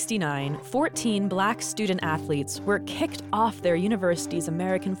 1969, 14 black student athletes were kicked off their university's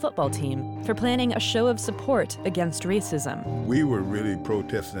American football team for planning a show of support against racism. We were really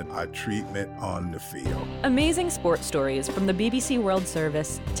protesting our treatment on the field. Amazing Sports Stories from the BBC World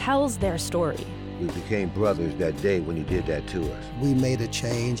Service tells their story. We became brothers that day when he did that to us. We made a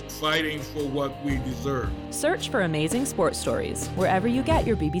change. Fighting for what we deserve. Search for Amazing Sports Stories wherever you get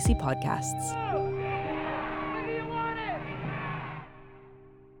your BBC podcasts.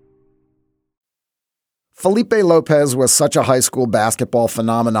 Felipe Lopez was such a high school basketball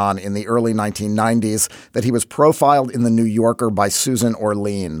phenomenon in the early 1990s that he was profiled in The New Yorker by Susan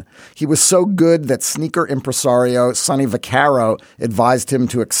Orlean. He was so good that sneaker impresario Sonny Vaccaro advised him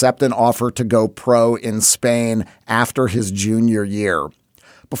to accept an offer to go pro in Spain after his junior year.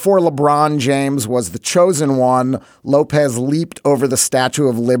 Before LeBron James was the chosen one, Lopez leaped over the Statue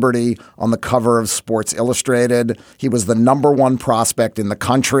of Liberty on the cover of Sports Illustrated. He was the number one prospect in the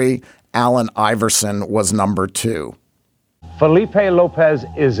country. Allen Iverson was number 2. Felipe Lopez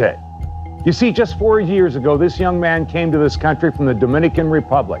is it. You see, just 4 years ago, this young man came to this country from the Dominican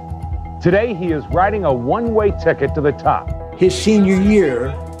Republic. Today, he is riding a one-way ticket to the top. His senior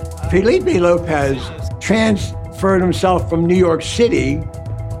year, Felipe Lopez transferred himself from New York City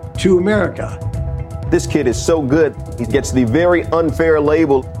to America. This kid is so good, he gets the very unfair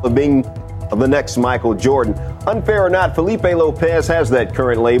label of being the next Michael Jordan. Unfair or not, Felipe Lopez has that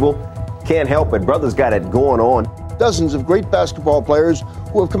current label. Can't help it. Brother's got it going on. Dozens of great basketball players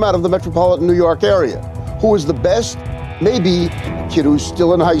who have come out of the metropolitan New York area. Who is the best? Maybe a kid who's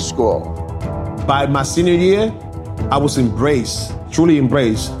still in high school. By my senior year, I was embraced, truly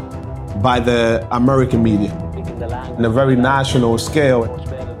embraced, by the American media on a very national scale.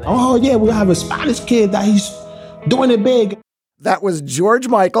 Oh, yeah, we have a Spanish kid that he's doing it big. That was George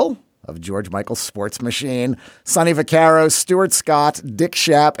Michael of George Michael's Sports Machine, Sonny Vaccaro, Stuart Scott, Dick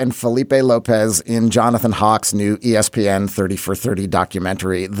Schaap, and Felipe Lopez in Jonathan Hawk's new ESPN 30 for 30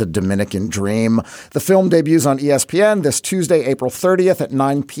 documentary, The Dominican Dream. The film debuts on ESPN this Tuesday, April 30th at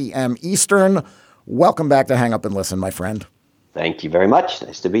 9 p.m. Eastern. Welcome back to Hang Up and Listen, my friend. Thank you very much.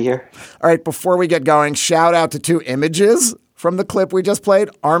 Nice to be here. All right, before we get going, shout out to 2 images from the clip we just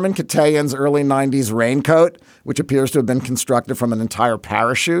played. Armen Keteyian's early 90s raincoat, which appears to have been constructed from an entire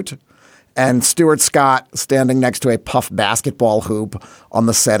parachute, and Stuart Scott standing next to a puff basketball hoop on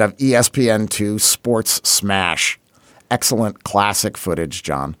the set of ESPN2 Sports Smash. Excellent classic footage,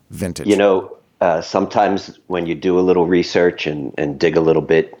 John. Vintage. You know, sometimes when you do a little research and dig a little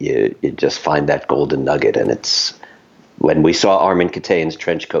bit, you just find that golden nugget. And it's when we saw Armen Keteyian's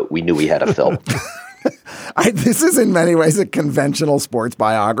trench coat, we knew we had a film. This is in many ways a conventional sports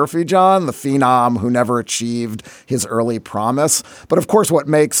biography, John, the phenom who never achieved his early promise. But of course, what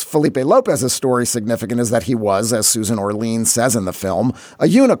makes Felipe Lopez's story significant is that he was, as Susan Orlean says in the film, a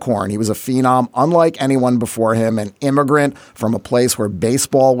unicorn. He was a phenom unlike anyone before him, an immigrant from a place where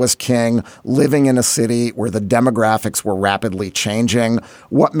baseball was king, living in a city where the demographics were rapidly changing.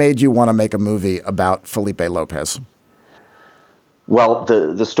 What made you want to make a movie about Felipe Lopez? Well,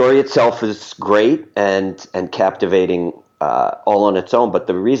 the story itself is great and captivating all on its own. But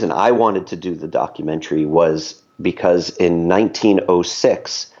the reason I wanted to do the documentary was because in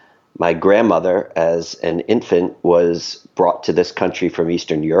 1906, my grandmother, as an infant, was brought to this country from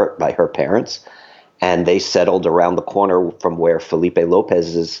Eastern Europe by her parents. and they settled around the corner from where Felipe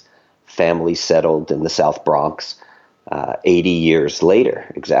Lopez's family settled in the South Bronx 80 years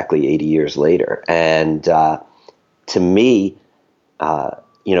later, exactly 80 years later. And to me,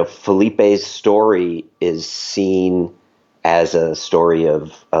 Felipe's story is seen as a story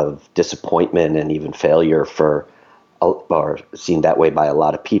of disappointment and even failure or seen that way by a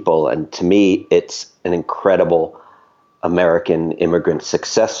lot of people. And to me, it's an incredible American immigrant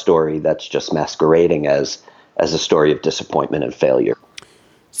success story that's just masquerading as a story of disappointment and failure.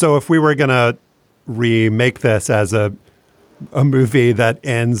 So if we were going to remake this as a movie that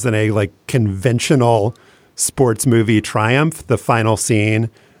ends in a conventional sports movie triumph, the final scene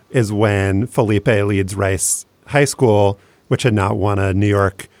is when Felipe leads Rice High School, which had not won a New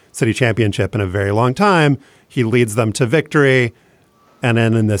York City championship in a very long time. He leads them to victory. And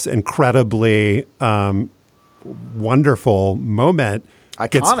then in this incredibly wonderful moment,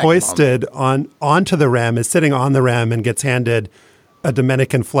 gets hoisted onto the rim, is sitting on the rim, and gets handed a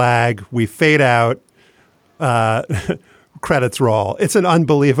Dominican flag. We fade out, credits roll. It's an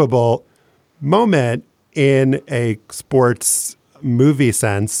unbelievable moment in a sports movie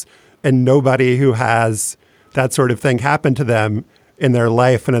sense, and nobody who has that sort of thing happen to them in their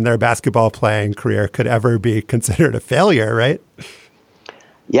life and in their basketball playing career could ever be considered a failure, right?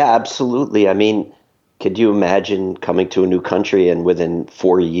 Yeah, absolutely. I mean, could you imagine coming to a new country and within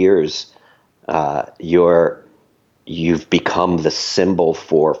 4 years, you've become the symbol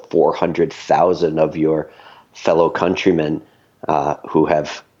for 400,000 of your fellow countrymen who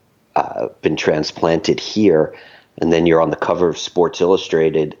have been transplanted here, and then you're on the cover of Sports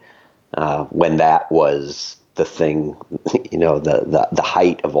Illustrated when that was the thing, the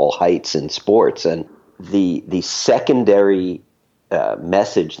height of all heights in sports. And the secondary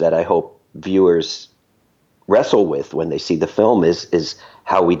message that I hope viewers wrestle with when they see the film is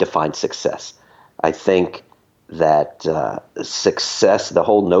how we define success. I think that success, the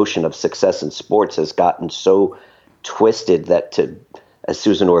whole notion of success in sports, has gotten so twisted that, as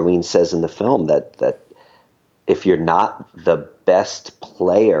Susan Orlean says in the film, that if you're not the best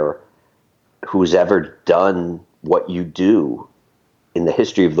player who's ever done what you do in the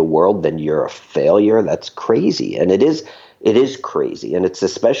history of the world, then you're a failure. That's crazy. And it is crazy. And it's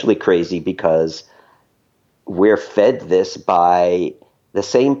especially crazy because we're fed this by the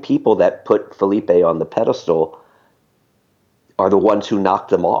same people that put Felipe on the pedestal are the ones who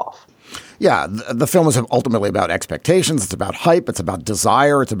knocked them off. Yeah, the film is ultimately about expectations. It's about hype. It's about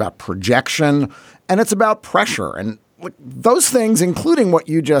desire. It's about projection. And it's about pressure. And those things, including what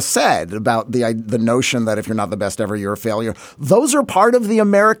you just said about the notion that if you're not the best ever, you're a failure, those are part of the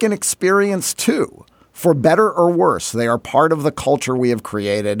American experience too. For better or worse, they are part of the culture we have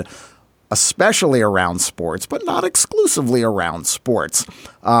created, especially around sports, but not exclusively around sports.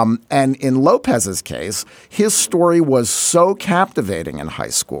 And in Lopez's case, his story was so captivating in high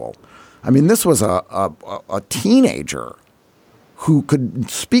school. I mean, this was a teenager who could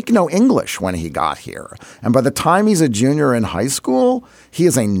speak no English when he got here. And by the time he's a junior in high school, he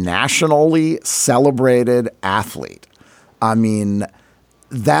is a nationally celebrated athlete. I mean,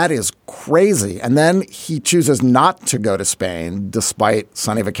 that is crazy. And then he chooses not to go to Spain, despite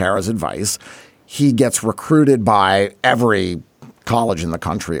Sonny Vaccaro's advice. He gets recruited by every college in the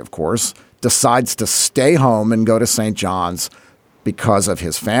country, of course, decides to stay home and go to St. John's because of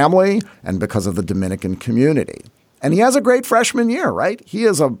his family and because of the Dominican community. And he has a great freshman year, right? He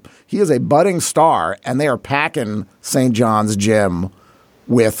is a budding star, and they are packing St. John's gym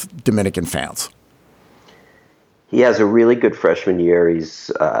with Dominican fans. He has a really good freshman year.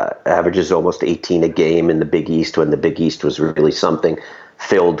 He's averages almost 18 a game in the Big East, when the Big East was really something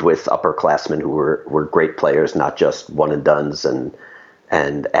filled with upperclassmen who were great players, not just one and dones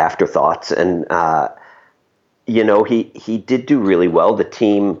and afterthoughts. And he did do really well. The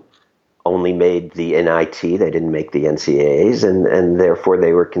team only made the NIT; they didn't make the NCAAs, and therefore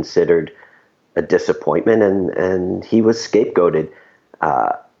they were considered a disappointment. And he was scapegoated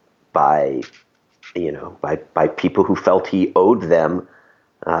by people who felt he owed them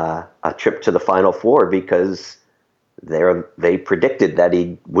a trip to the Final Four because they predicted that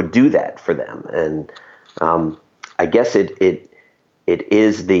he would do that for them. And I guess it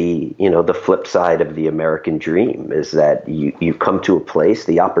is the flip side of the American dream, is that you come to a place,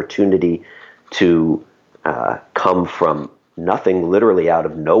 the opportunity to come from nothing, literally out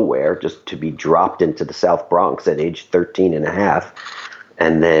of nowhere, just to be dropped into the South Bronx at age 13 and a half,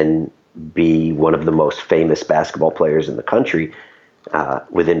 and then be one of the most famous basketball players in the country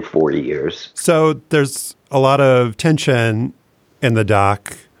within 4 years. So there's a lot of tension in the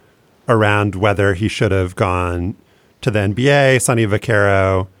doc around whether he should have gone to the NBA. Sonny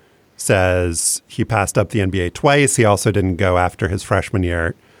Vaccaro says he passed up the NBA twice. He also didn't go after his freshman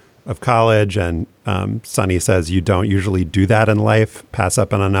year of college. And Sonny says you don't usually do that in life, pass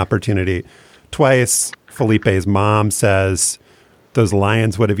up on an opportunity twice. Felipe's mom says those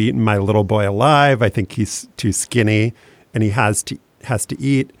lions would have eaten my little boy alive. I think he's too skinny and he has to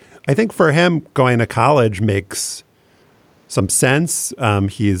eat. I think for him, going to college makes some sense.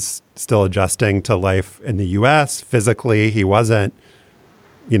 He's still adjusting to life in the U.S. Physically, he wasn't,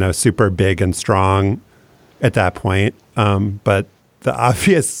 super big and strong at that point. But the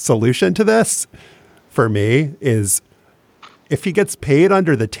obvious solution to this, for me, is if he gets paid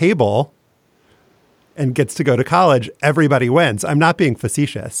under the table and gets to go to college, everybody wins. I'm not being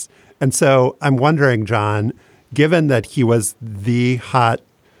facetious. And so I'm wondering, John, given that he was the hot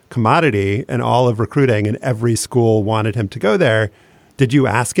commodity in all of recruiting and every school wanted him to go there, did you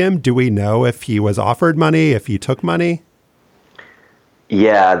ask him? Do we know if he was offered money, if he took money?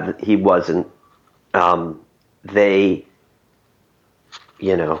 Yeah, he wasn't. They,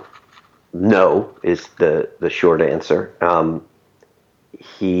 no is the short answer.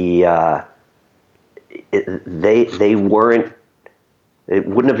 They weren't. It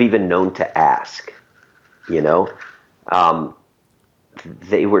wouldn't have even known to ask. They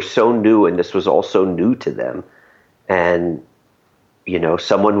were so new, and this was also new to them. And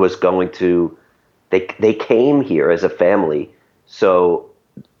someone was going to. They came here as a family so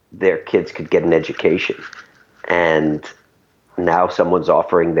their kids could get an education, and now someone's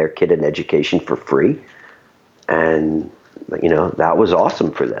offering their kid an education for free, and that was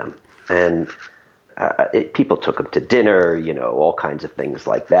awesome for them. And people took him to dinner, all kinds of things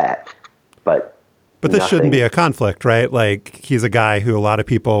like that. But this shouldn't be a conflict, right? Like, he's a guy who a lot of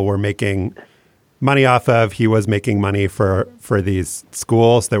people were making money off of. He was making money for these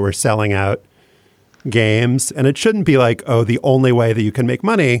schools that were selling out games. And it shouldn't be like, oh, the only way that you can make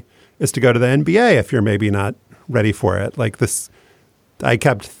money is to go to the NBA if you're maybe not ready for it. Like this, I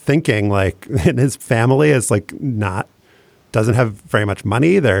kept thinking, like, and his family is like doesn't have very much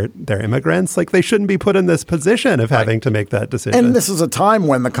money. They're immigrants. Like, they shouldn't be put in this position of having to make that decision. And this is a time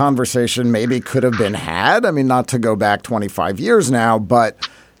when the conversation maybe could have been had. I mean, not to go back 25 years now, but,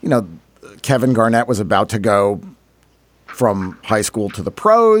 Kevin Garnett was about to go from high school to the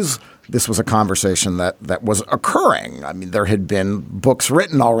pros. This was a conversation that was occurring. I mean, there had been books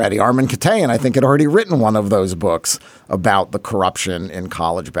written already. Armen Keteyian, I think, had already written one of those books about the corruption in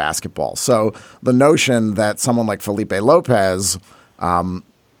college basketball. So the notion that someone like Felipe Lopez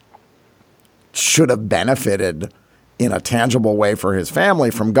should have benefited in a tangible way for his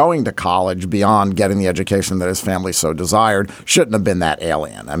family from going to college beyond getting the education that his family so desired shouldn't have been that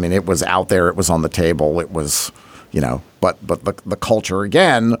alien. I mean, it was out there. It was on the table. It was, but the culture,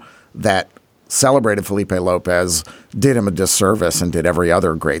 again, that celebrated Felipe Lopez did him a disservice and did every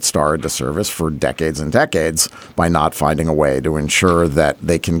other great star a disservice for decades and decades by not finding a way to ensure that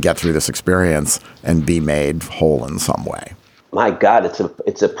they can get through this experience and be made whole in some way. My God,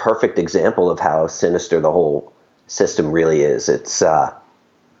 it's a perfect example of how sinister the whole system really is. It's, the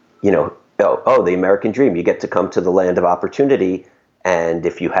American dream. You get to come to the land of opportunity, and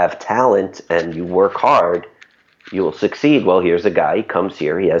if you have talent and you work hard, you will succeed. Well, here's a guy, he comes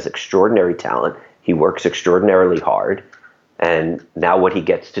here, he has extraordinary talent, he works extraordinarily hard, and now what he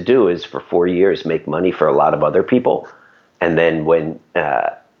gets to do is for 4 years make money for a lot of other people. And then when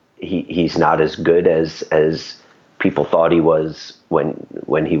he's not as good as people thought he was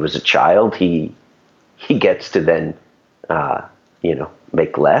when he was a child, he gets to then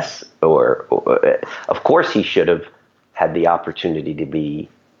make less, or of course he should have had the opportunity to be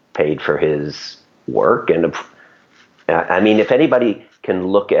paid for his work. And I mean, if anybody can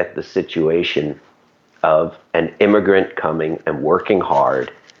look at the situation of an immigrant coming and working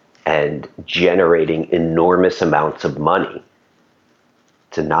hard and generating enormous amounts of money,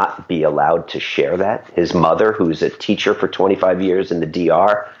 to not be allowed to share that. His mother, who's a teacher for 25 years in the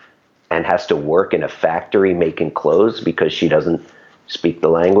DR and has to work in a factory making clothes because she doesn't speak the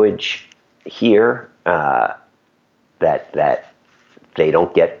language here, that they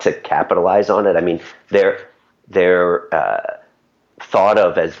don't get to capitalize on it. I mean, they're thought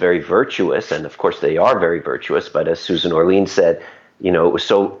of as very virtuous, and of course they are very virtuous, but as Susan Orlean said,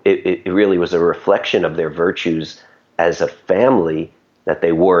 it really was a reflection of their virtues as a family that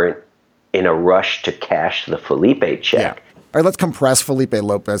they weren't in a rush to cash the Felipe check. Yeah. All right, let's compress Felipe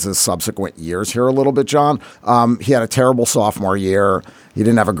Lopez's subsequent years here a little bit, John. He had a terrible sophomore year. He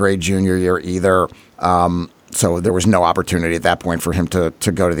didn't have a great junior year either. So there was no opportunity at that point for him to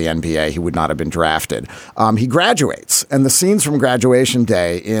go to the NBA. He would not have been drafted. He graduates, and the scenes from graduation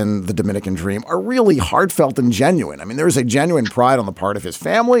day in The Dominican Dream are really heartfelt and genuine. I mean, there is a genuine pride on the part of his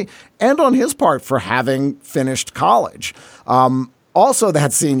family and on his part for having finished college. Also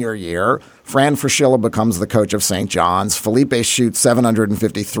that senior year, Fran Fraschilla becomes the coach of St. John's. Felipe shoots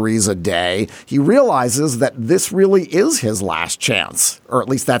 753s a day. He realizes that this really is his last chance, or at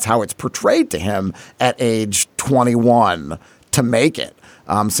least that's how it's portrayed to him at age 21 to make it.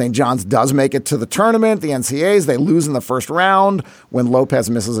 St. John's does make it to the tournament, the NCAAs. They lose in the first round when Lopez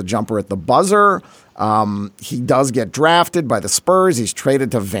misses a jumper at the buzzer. He does get drafted by the Spurs. He's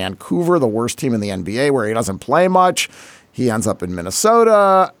traded to Vancouver, the worst team in the NBA, where he doesn't play much. He ends up in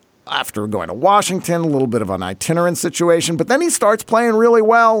Minnesota after going to Washington, a little bit of an itinerant situation. But then he starts playing really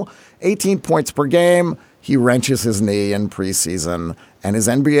well, 18 points per game. He wrenches his knee in preseason, and his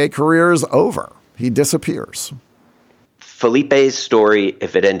NBA career is over. He disappears. Felipe's story,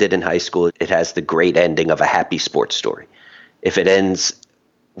 if it ended in high school, it has the great ending of a happy sports story. If it ends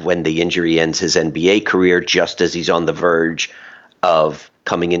when the injury ends his NBA career, just as he's on the verge of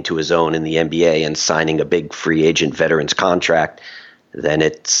coming into his own in the NBA and signing a big free agent veterans contract, then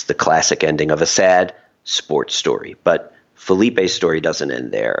it's the classic ending of a sad sports story. But Felipe's story doesn't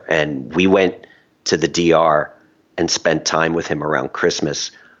end there. And we went to the DR and spent time with him around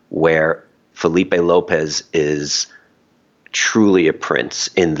Christmas, where Felipe Lopez is truly a prince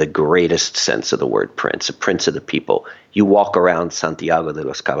in the greatest sense of the word prince, a prince of the people. You walk around Santiago de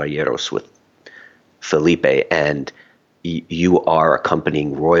los Caballeros with Felipe, and you are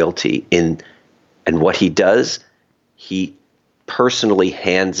accompanying royalty and what he does, he personally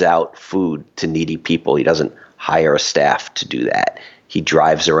hands out food to needy people. He doesn't hire a staff to do that. He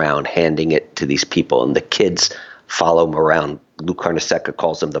drives around handing it to these people, and the kids follow him around. Lou Carnesecca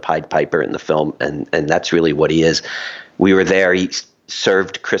calls him the Pied Piper in the film, and that's really what he is. We were there. He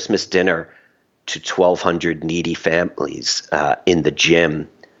served Christmas dinner to 1,200 needy families in the gym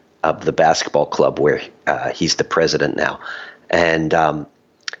of the basketball club where he's the president now. And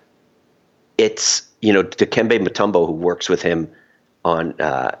it's, Dikembe Mutombo, who works with him on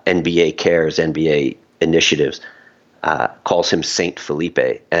NBA Cares, NBA initiatives, calls him Saint Felipe.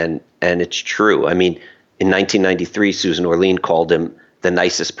 And it's true. I mean, in 1993, Susan Orlean called him the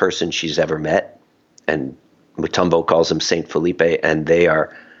nicest person she's ever met. And Mutombo calls him Saint Felipe, and they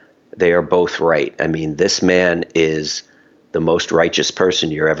are both right. I mean, this man is the most righteous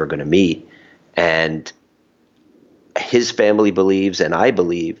person you're ever going to meet. And his family believes, and I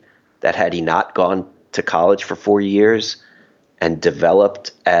believe, that had he not gone to college for 4 years and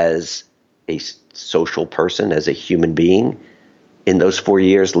developed as a social person, as a human being in those 4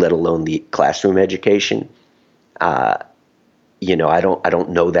 years, let alone the classroom education, I don't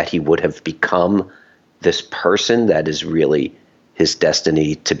know that he would have become this person that is really his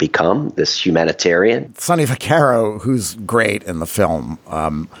destiny to become, this humanitarian. Sonny Vaccaro, who's great in the film,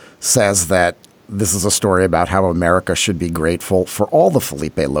 says that this is a story about how America should be grateful for all the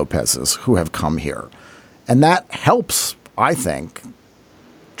Felipe Lopezes who have come here. And that helps, I think,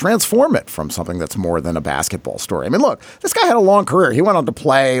 transform it from something that's more than a basketball story. I mean, look, this guy had a long career. He went on to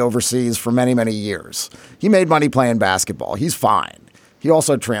play overseas for many, many years. He made money playing basketball. He's fine. He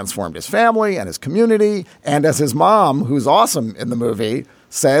also transformed his family and his community. And as his mom, who's awesome in the movie,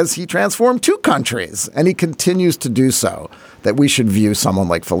 says, he transformed 2 countries. And he continues to do so. That we should view someone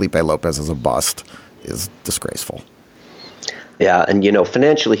like Felipe Lopez as a bust is disgraceful. Yeah, and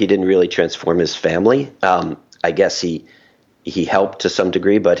financially he didn't really transform his family. I guess he helped to some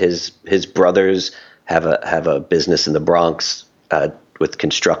degree, but his brothers have a business in the Bronx with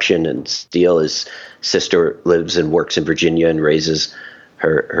construction and steel. His sister lives and works in Virginia and raises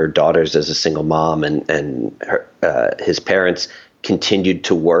her daughters as a single mom, and his parents continued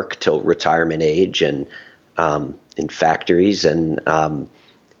to work till retirement age and in factories, and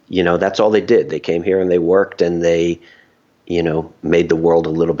that's all they did. They came here and they worked, and they made the world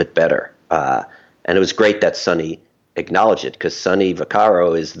a little bit better. And it was great that Sonny acknowledged it, because Sonny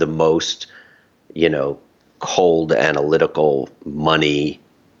Vaccaro is the most cold, analytical,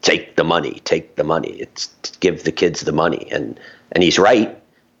 take the money. It's to give the kids the money. And he's right,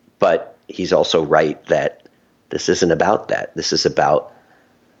 but he's also right that this isn't about that. This is about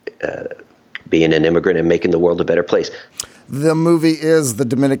being an immigrant and making the world a better place. The movie is The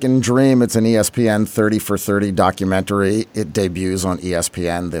Dominican Dream. It's an ESPN 30 for 30 documentary. It debuts on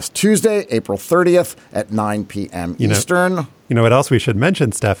ESPN this Tuesday, April 30th at 9 p.m. Eastern. You know what else we should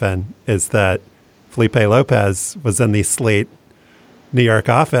mention, Stefan, is that Felipe Lopez was in the Slate New York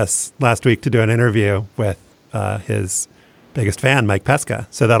office last week to do an interview with his biggest fan, Mike Pesca.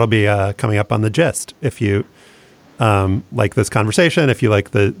 So that'll be coming up on The Gist. If you like this conversation, if you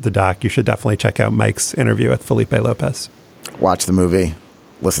like the doc, you should definitely check out Mike's interview with Felipe Lopez. Watch the movie.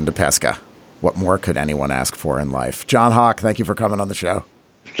 Listen to Pesca. What more could anyone ask for in life? John Hawk, thank you for coming on the show.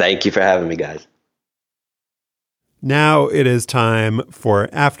 Thank you for having me, guys. Now it is time for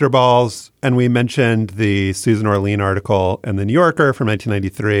After Balls, and we mentioned the Susan Orlean article in The New Yorker from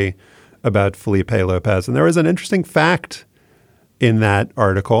 1993 about Felipe Lopez. And there was an interesting fact in that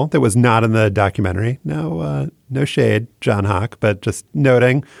article that was not in the documentary. No shade, John Hawk, but just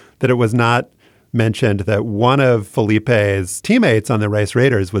noting that it was not mentioned that one of Felipe's teammates on the Rice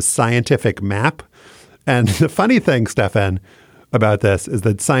Raiders was Scientific Map. And the funny thing, Stefan, about this is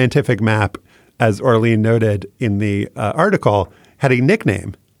that Scientific Map, as Orlean noted in the article, had a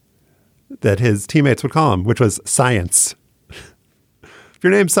nickname that his teammates would call him, which was Science. If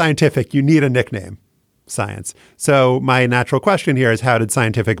your name's Scientific, you need a nickname, Science. So my natural question here is, how did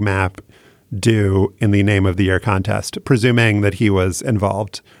Scientific Map do in the Name of the Year contest, presuming that he was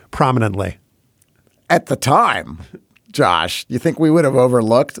involved prominently? At the time, Josh, you think we would have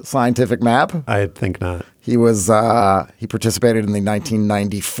overlooked Scientific Map? I think not. He was he participated in the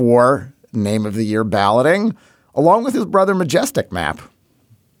 1994 Name of the Year balloting, along with his brother Majestic Map.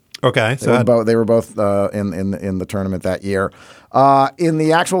 Okay, they were both in the tournament that year. In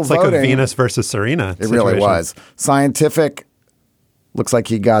the actual voting, like a Venus versus Serena situation. It really was. Scientific looks like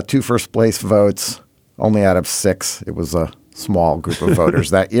he got 2 first place votes, only out of 6. It was a small group of voters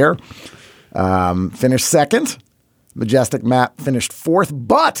that year. Finished second. Majestic Map finished 4th,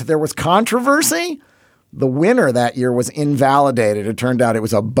 but there was controversy. The winner that year was invalidated. It turned out it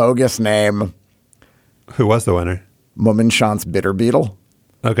was a bogus name. Who was the winner? Mummenschanz Bitterbeetle.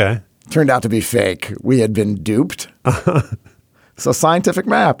 Okay. Turned out to be fake. We had been duped. So Scientific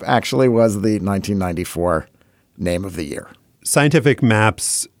Map actually was the 1994 Name of the Year. Scientific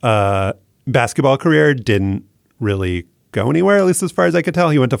Map's basketball career didn't really go anywhere, at least as far as I could tell.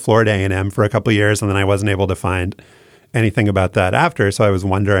 He went to Florida A&M for a couple of years, and then I wasn't able to find anything about that after. So I was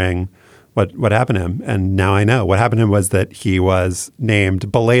wondering what happened to him. And now I know. What happened to him was that he was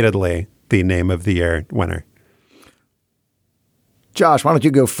named belatedly the Name of the Year winner. Josh, why don't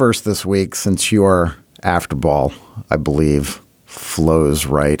you go first this week, since your After Ball, I believe, flows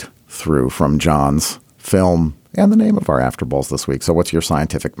right through from John's film and the name of our After Balls this week. So what's your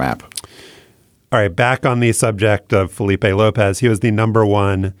Scientific Map? All right, back on the subject of Felipe Lopez. He was the number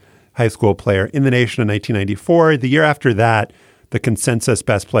 1 high school player in the nation in 1994. The year after that, the consensus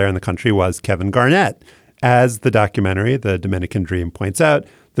best player in the country was Kevin Garnett. As the documentary, The Dominican Dream, points out,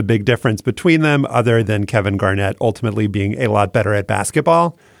 the big difference between them, other than Kevin Garnett ultimately being a lot better at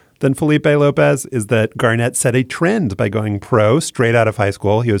basketball than Felipe Lopez, is that Garnett set a trend by going pro straight out of high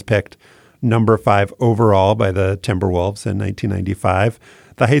school. He was picked number 5 overall by the Timberwolves in 1995.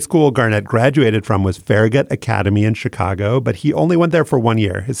 The high school Garnett graduated from was Farragut Academy in Chicago, but he only went there for 1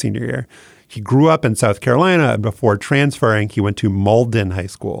 year, his senior year. He grew up in South Carolina, and before transferring, he went to Malden High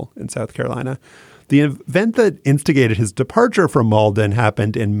School in South Carolina. The event that instigated his departure from Malden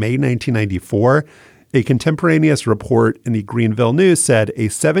happened in May 1994. A contemporaneous report in the Greenville News said a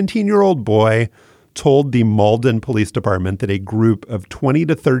 17-year-old boy told the Malden Police Department that a group of 20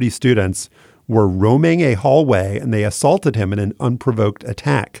 to 30 students were roaming a hallway and they assaulted him in an unprovoked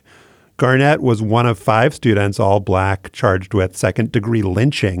attack. Garnett was one of 5 students, all black, charged with second-degree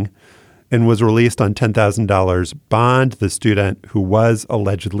lynching, and was released on $10,000 bond. The student who was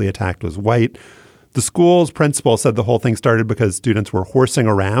allegedly attacked was white. The school's principal said the whole thing started because students were horsing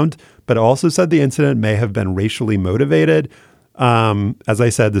around, but also said the incident may have been racially motivated. As I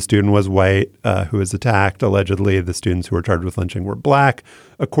said, the student was white who was attacked. Allegedly, the students who were charged with lynching were black.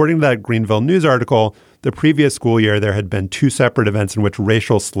 According to that Greenville News article, the previous school year, there had been 2 separate events in which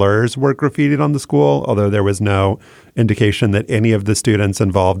racial slurs were graffitied on the school, although there was no indication that any of the students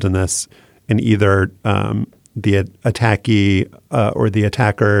involved in this, in either the attackee or the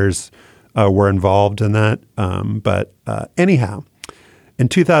attackers, were involved in that. But anyhow, in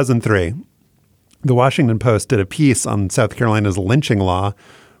 2003, the Washington Post did a piece on South Carolina's lynching law,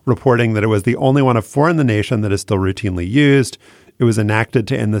 reporting that it was the only one of 4 in the nation that is still routinely used. It was enacted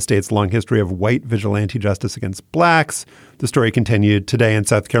to end the state's long history of white vigilante justice against blacks. The story continued. Today in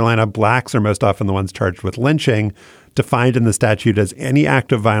South Carolina, blacks are most often the ones charged with lynching, defined in the statute as any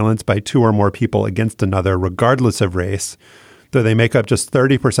act of violence by 2 or more people against another, regardless of race. Though they make up just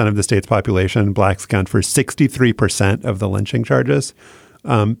 30% of the state's population, blacks account for 63% of the lynching charges.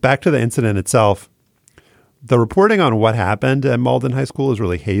 Back to the incident itself. The reporting on what happened at Malden High School is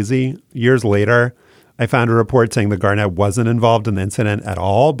really hazy. Years later, I found a report saying that Garnett wasn't involved in the incident at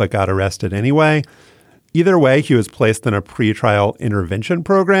all, but got arrested anyway. Either way, he was placed in a pretrial intervention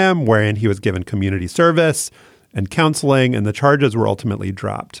program wherein he was given community service and counseling, and the charges were ultimately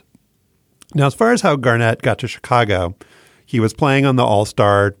dropped. Now, as far as how Garnett got to Chicago, he was playing on the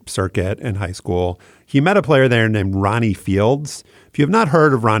All-Star circuit in high school. He met a player there named Ronnie Fields. If you have not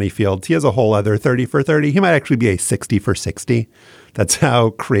heard of Ronnie Fields, he has a whole other 30 for 30. He might actually be a 60 for 60. That's how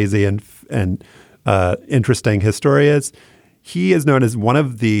crazy and interesting his story is. He is known as one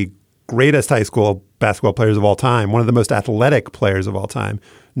of the greatest high school basketball players of all time, one of the most athletic players of all time,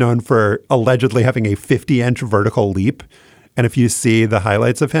 known for allegedly having a 50-inch vertical leap. And if you see the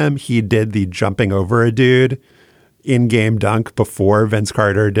highlights of him, he did the jumping over a dude in-game dunk before Vince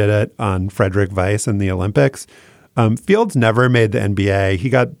Carter did it on Frederick Weiss in the Olympics. Fields never made the NBA. He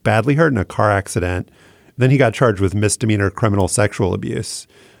got badly hurt in a car accident. Then he got charged with misdemeanor criminal sexual abuse.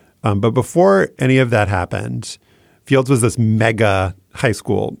 But before any of that happened, Fields was this mega high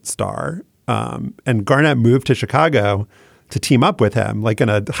school star. And Garnett moved to Chicago to team up with him, like in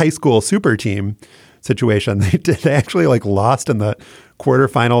a high school super team situation. They actually lost in the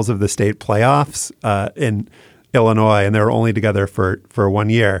quarterfinals of the state playoffs in Illinois, and they were only together for 1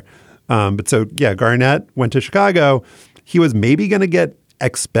 year. Garnett went to Chicago. He was maybe going to get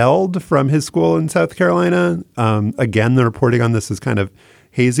expelled from his school in South Carolina. Again, the reporting on this is kind of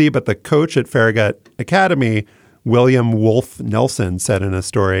hazy, but the coach at Farragut Academy, William Wolf Nelson, said in a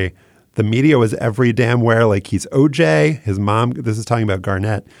story, the media was every damn where like he's OJ. His mom, this is talking about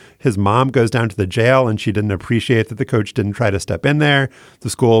Garnett, his mom goes down to the jail and she didn't appreciate that the coach didn't try to step in there. The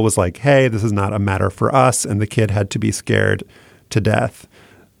school was like, hey, this is not a matter for us. And the kid had to be scared to death.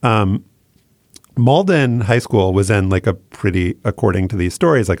 Malden High School was in like a pretty, according to these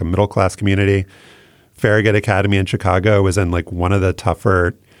stories, like a middle-class community. Farragut Academy in Chicago was in like one of the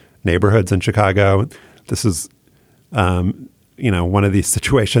tougher neighborhoods in Chicago. This is, one of these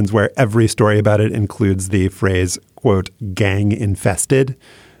situations where every story about it includes the phrase, quote, gang infested.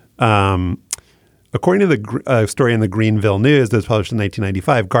 According to the story in the Greenville News that was published in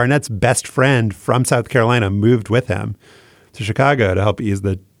 1995, Garnett's best friend from South Carolina moved with him to Chicago to help ease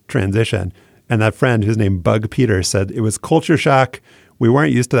the transition. And that friend, whose name Bug Peters, said, it was culture shock. We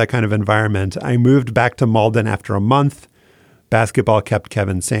weren't used to that kind of environment. I moved back to Malden after a month. Basketball kept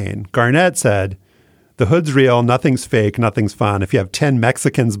Kevin sane. Garnett said, the hood's real, nothing's fake, nothing's fun. If you have 10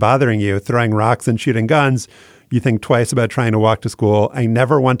 Mexicans bothering you, throwing rocks and shooting guns, you think twice about trying to walk to school. I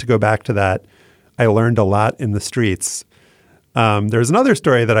never want to go back to that. I learned a lot in the streets. There's another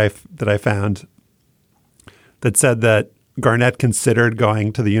story that I found that said that Garnett considered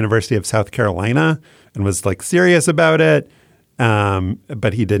going to the University of South Carolina and was like serious about it.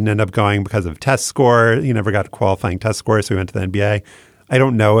 But he didn't end up going because of test score. He never got a qualifying test score, so he went to the NBA. I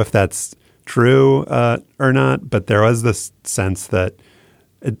don't know if that's true or not, but there was this sense that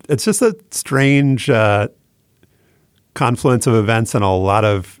it's just a strange confluence of events in a lot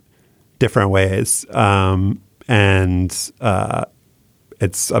of different ways. And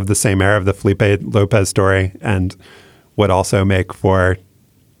it's of the same era of the Felipe Lopez story and would also make for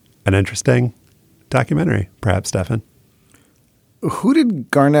an interesting documentary, perhaps, Stefan. Who did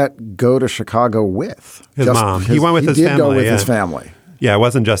Garnett go to Chicago with? His mom. He went with his family. He did go with his family. Yeah, it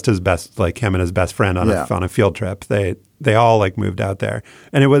wasn't just his best, like him and his best friend on a field trip. They all like moved out there.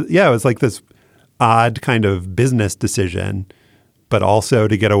 And it was like this odd kind of business decision, but also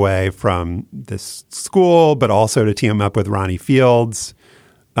to get away from this school, but also to team up with Ronnie Fields.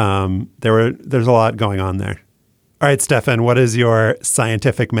 There's a lot going on there. All right, Stefan, what is your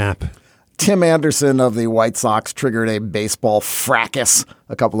scientific map? Tim Anderson of the White Sox triggered a baseball fracas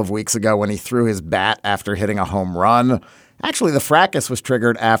a couple of weeks ago when he threw his bat after hitting a home run. Actually, the fracas was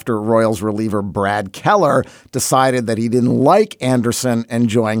triggered after Royals reliever Brad Keller decided that he didn't like Anderson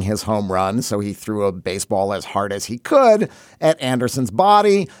enjoying his home run, so he threw a baseball as hard as he could at Anderson's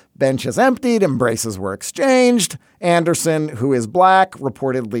body. Benches emptied, embraces were exchanged. Anderson, who is black,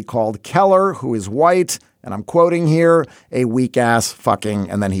 reportedly called Keller, who is white, and I'm quoting here, a weak-ass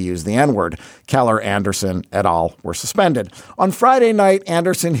fucking, and then he used the N-word. Keller, Anderson, et al. Were suspended. On Friday night,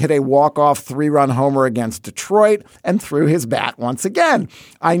 Anderson hit a walk-off 3-run homer against Detroit and threw his bat once again.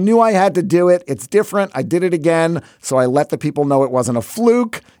 I knew I had to do it. It's different. I did it again, so I let the people know it wasn't a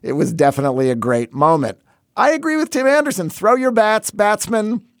fluke. It was definitely a great moment. I agree with Tim Anderson. Throw your bats,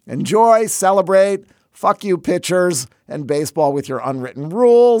 batsmen. Enjoy, celebrate. Fuck you, pitchers, and baseball with your unwritten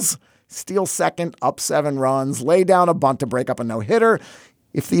rules. Steal second, up 7 runs, lay down a bunt to break up a no-hitter.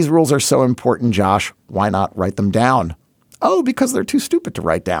 If these rules are so important, Josh, why not write them down? Oh, because they're too stupid to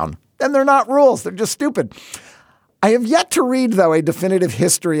write down. Then they're not rules. They're just stupid. I have yet to read, though, a definitive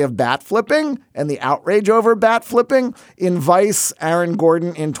history of bat flipping and the outrage over bat flipping. In Vice, Aaron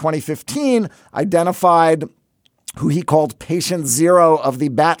Gordon in 2015 identified who he called patient zero of the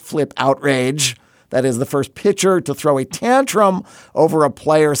bat flip outrage. That is the first pitcher to throw a tantrum over a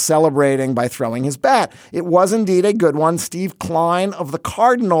player celebrating by throwing his bat. It was indeed a good one. Steve Kline of the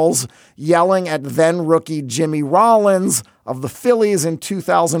Cardinals yelling at then-rookie Jimmy Rollins of the Phillies in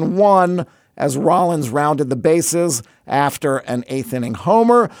 2001 as Rollins rounded the bases after an eighth-inning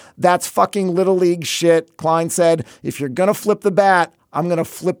homer. That's fucking Little League shit, Kline said. If you're going to flip the bat, I'm going to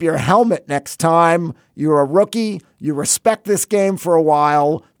flip your helmet next time. You're a rookie. You respect this game for a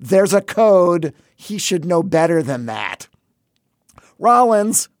while. There's a code. He should know better than that.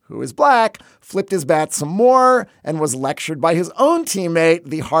 Rollins, who is black, flipped his bat some more and was lectured by his own teammate,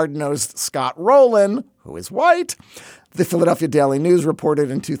 the hard-nosed Scott Rowland, who is white. The Philadelphia Daily News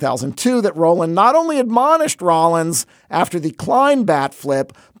reported in 2002 that Rowland not only admonished Rollins after the Kline bat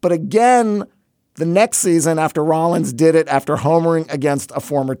flip, but again the next season after Rollins did it after homering against a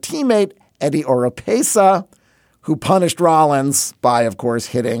former teammate, Eddie Oropesa, who punished Rollins by, of course,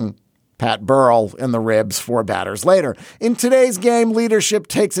 hitting Pat Burrell in the ribs 4 batters later. In today's game, leadership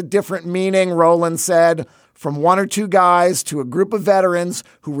takes a different meaning, Rowland said, from 1 or 2 guys to a group of veterans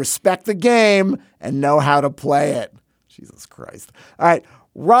who respect the game and know how to play it. Jesus Christ. All right.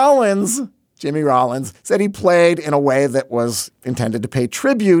 Jimmy Rollins, said he played in a way that was intended to pay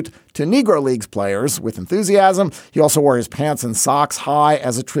tribute to Negro Leagues players with enthusiasm. He also wore his pants and socks high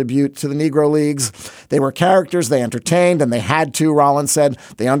as a tribute to the Negro Leagues. They were characters they entertained, and they had to, Rollins said.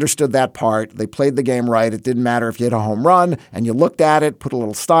 They understood that part. They played the game right. It didn't matter if you hit a home run and you looked at it, put a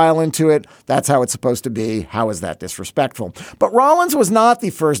little style into it. That's how it's supposed to be. How is that disrespectful? But Rollins was not the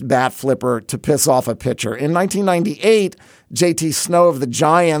first bat flipper to piss off a pitcher. In 1998, JT Snow of the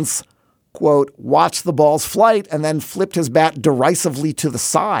Giants, quote, watched the ball's flight and then flipped his bat derisively to the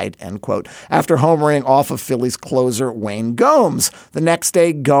side, end quote, after homering off of Phillies closer Wayne Gomes. The next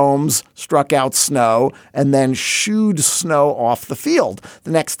day, Gomes struck out Snow and then shooed Snow off the field.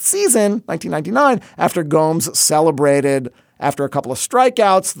 The next season, 1999, after Gomes celebrated after a couple of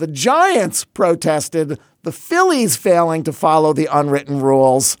strikeouts, the Giants protested the Phillies failing to follow the unwritten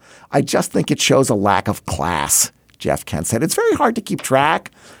rules. I just think it shows a lack of class, Jeff Kent said. It's very hard to keep track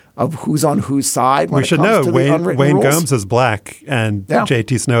of who's on whose side when we should know Wayne Gomes is black and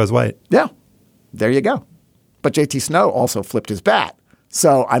JT Snow is white. Yeah, there you go. But JT Snow also flipped his bat.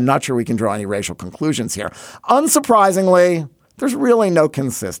 So I'm not sure we can draw any racial conclusions here. Unsurprisingly, there's really no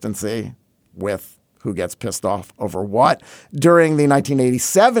consistency with who gets pissed off over what. During the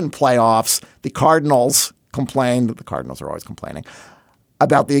 1987 playoffs, the Cardinals complained, the Cardinals are always complaining,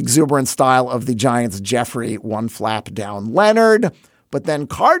 about the exuberant style of the Giants' Jeffrey one flap down Leonard. But then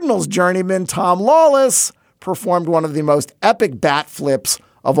Cardinals journeyman Tom Lawless performed one of the most epic bat flips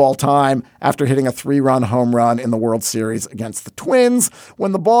of all time after hitting a 3-run home run in the World Series against the Twins.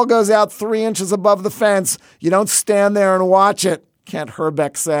 When the ball goes out 3 inches above the fence, you don't stand there and watch it, Kent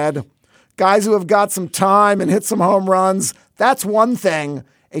Herbeck said. Guys who have got some time and hit some home runs, that's one thing.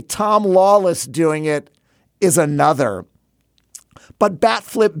 A Tom Lawless doing it is another. But bat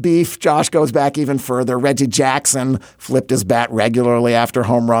flip beef, Josh, goes back even further. Reggie Jackson flipped his bat regularly after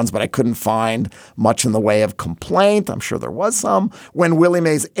home runs, but I couldn't find much in the way of complaint. I'm sure there was some. When Willie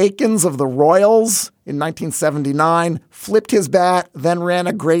Mays Aikens of the Royals in 1979 flipped his bat, then ran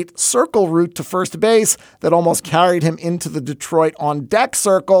a great circle route to first base that almost carried him into the Detroit on-deck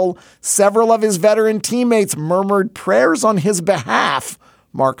circle, several of his veteran teammates murmured prayers on his behalf.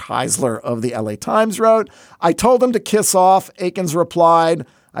 Mark Heisler of the LA Times wrote, I told him to kiss off. Aikens replied,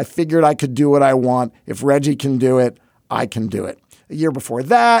 I figured I could do what I want. If Reggie can do it, I can do it. A year before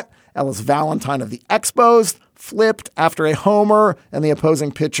that, Ellis Valentine of the Expos flipped after a homer, and the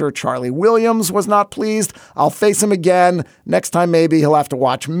opposing pitcher, Charlie Williams, was not pleased. I'll face him again. Next time, maybe he'll have to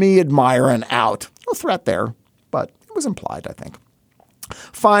watch me admire an out. No threat there, but it was implied, I think.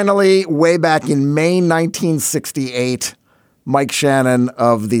 Finally, way back in May 1968, Mike Shannon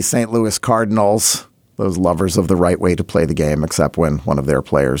of the St. Louis Cardinals, those lovers of the right way to play the game, except when one of their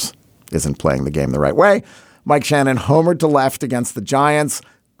players isn't playing the game the right way. Mike Shannon homered to left against the Giants.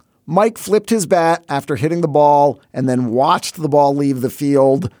 Mike flipped his bat after hitting the ball and then watched the ball leave the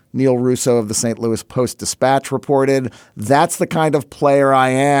field. Neil Russo of the St. Louis Post-Dispatch reported, that's the kind of player I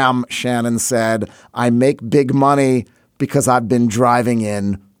am, Shannon said. I make big money because I've been driving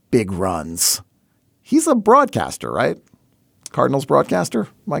in big runs. He's a broadcaster, right? Cardinals broadcaster,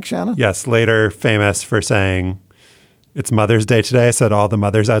 Mike Shannon? Yes, later famous for saying, it's Mother's Day today, I said all the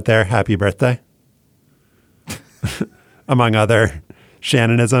mothers out there, happy birthday. Among other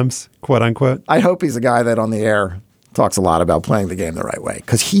Shannonisms, quote unquote. I hope he's a guy that on the air talks a lot about playing the game the right way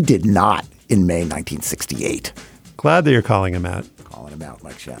because he did not in May 1968. Glad that you're calling him out. Calling him out,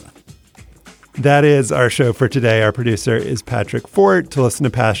 Mike Shannon. That is our show for today. Our producer is Patrick Fort. To listen to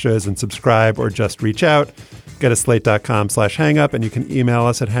past shows and subscribe or just reach out, go to slate.com/hangup, and you can email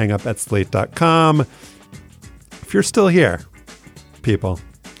us at hangup@slate.com. If you're still here, people,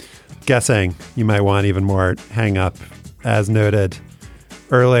 guessing you might want even more hang up, as noted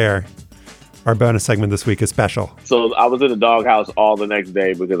earlier, our bonus segment this week is special. So I was in the doghouse all the next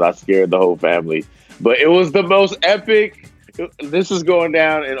day because I scared the whole family. But it was the most epic. This is going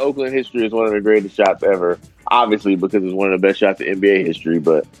down in Oakland history as one of the greatest shots ever, obviously, because it's one of the best shots in NBA history.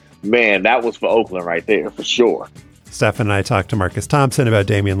 But, man, that was for Oakland right there, for sure. Stefan and I talked to Marcus Thompson about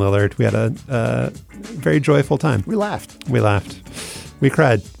Damian Lillard. We had a very joyful time. We laughed. We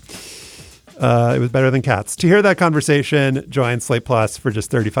cried. It was better than Cats. To hear that conversation, join Slate Plus for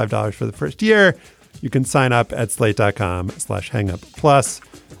just $35 for the first year. You can sign up at slate.com/hangup+.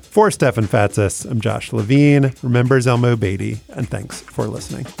 For Stefan Fatsis, I'm Josh Levine. Remember Zelmo Beatty, and thanks for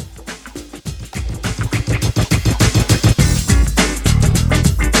listening.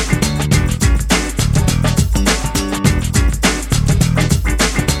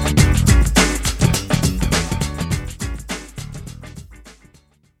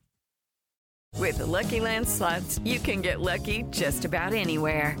 With the Lucky Land Slots, you can get lucky just about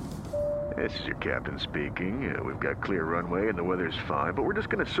anywhere. This is your captain speaking. We've got clear runway and the weather's fine, but we're just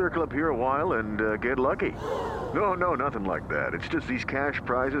going to circle up here a while and get lucky. No, nothing like that. It's just these cash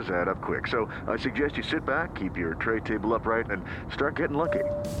prizes add up quick. So I suggest you sit back, keep your tray table upright, and start getting lucky.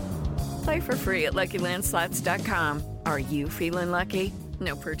 Play for free at LuckyLandSlots.com. Are you feeling lucky?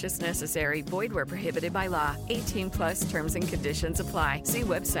 No purchase necessary. Void where prohibited by law. 18+ terms and conditions apply. See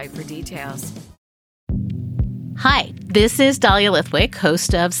website for details. Hi, this is Dahlia Lithwick,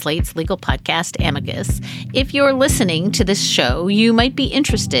 host of Slate's legal podcast, Amicus. If you're listening to this show, you might be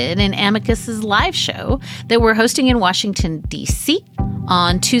interested in Amicus's live show that we're hosting in Washington, D.C.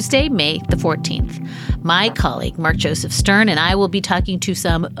 on Tuesday, May the 14th. My colleague, Mark Joseph Stern, and I will be talking to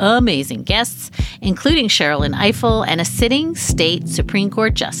some amazing guests, including Sherrilyn Ifill and a sitting state Supreme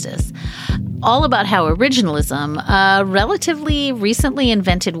Court justice, all about how originalism, a relatively recently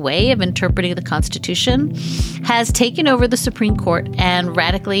invented way of interpreting the Constitution, has taken over the Supreme Court and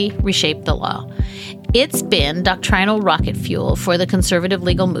radically reshaped the law. It's been doctrinal rocket fuel for the conservative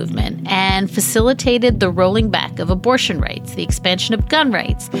legal movement and facilitated the rolling back of abortion rights, the expansion of gun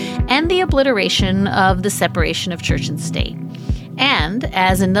rights, and the obliteration of the separation of church and state. And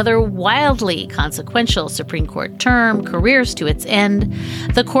as another wildly consequential Supreme Court term careers to its end,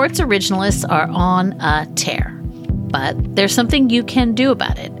 the court's originalists are on a tear. But there's something you can do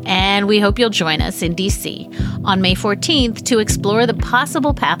about it, and we hope you'll join us in D.C. on May 14th to explore the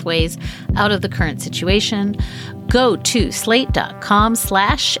possible pathways out of the current situation. Go to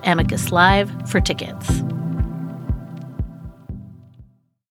slate.com/amicuslive for tickets.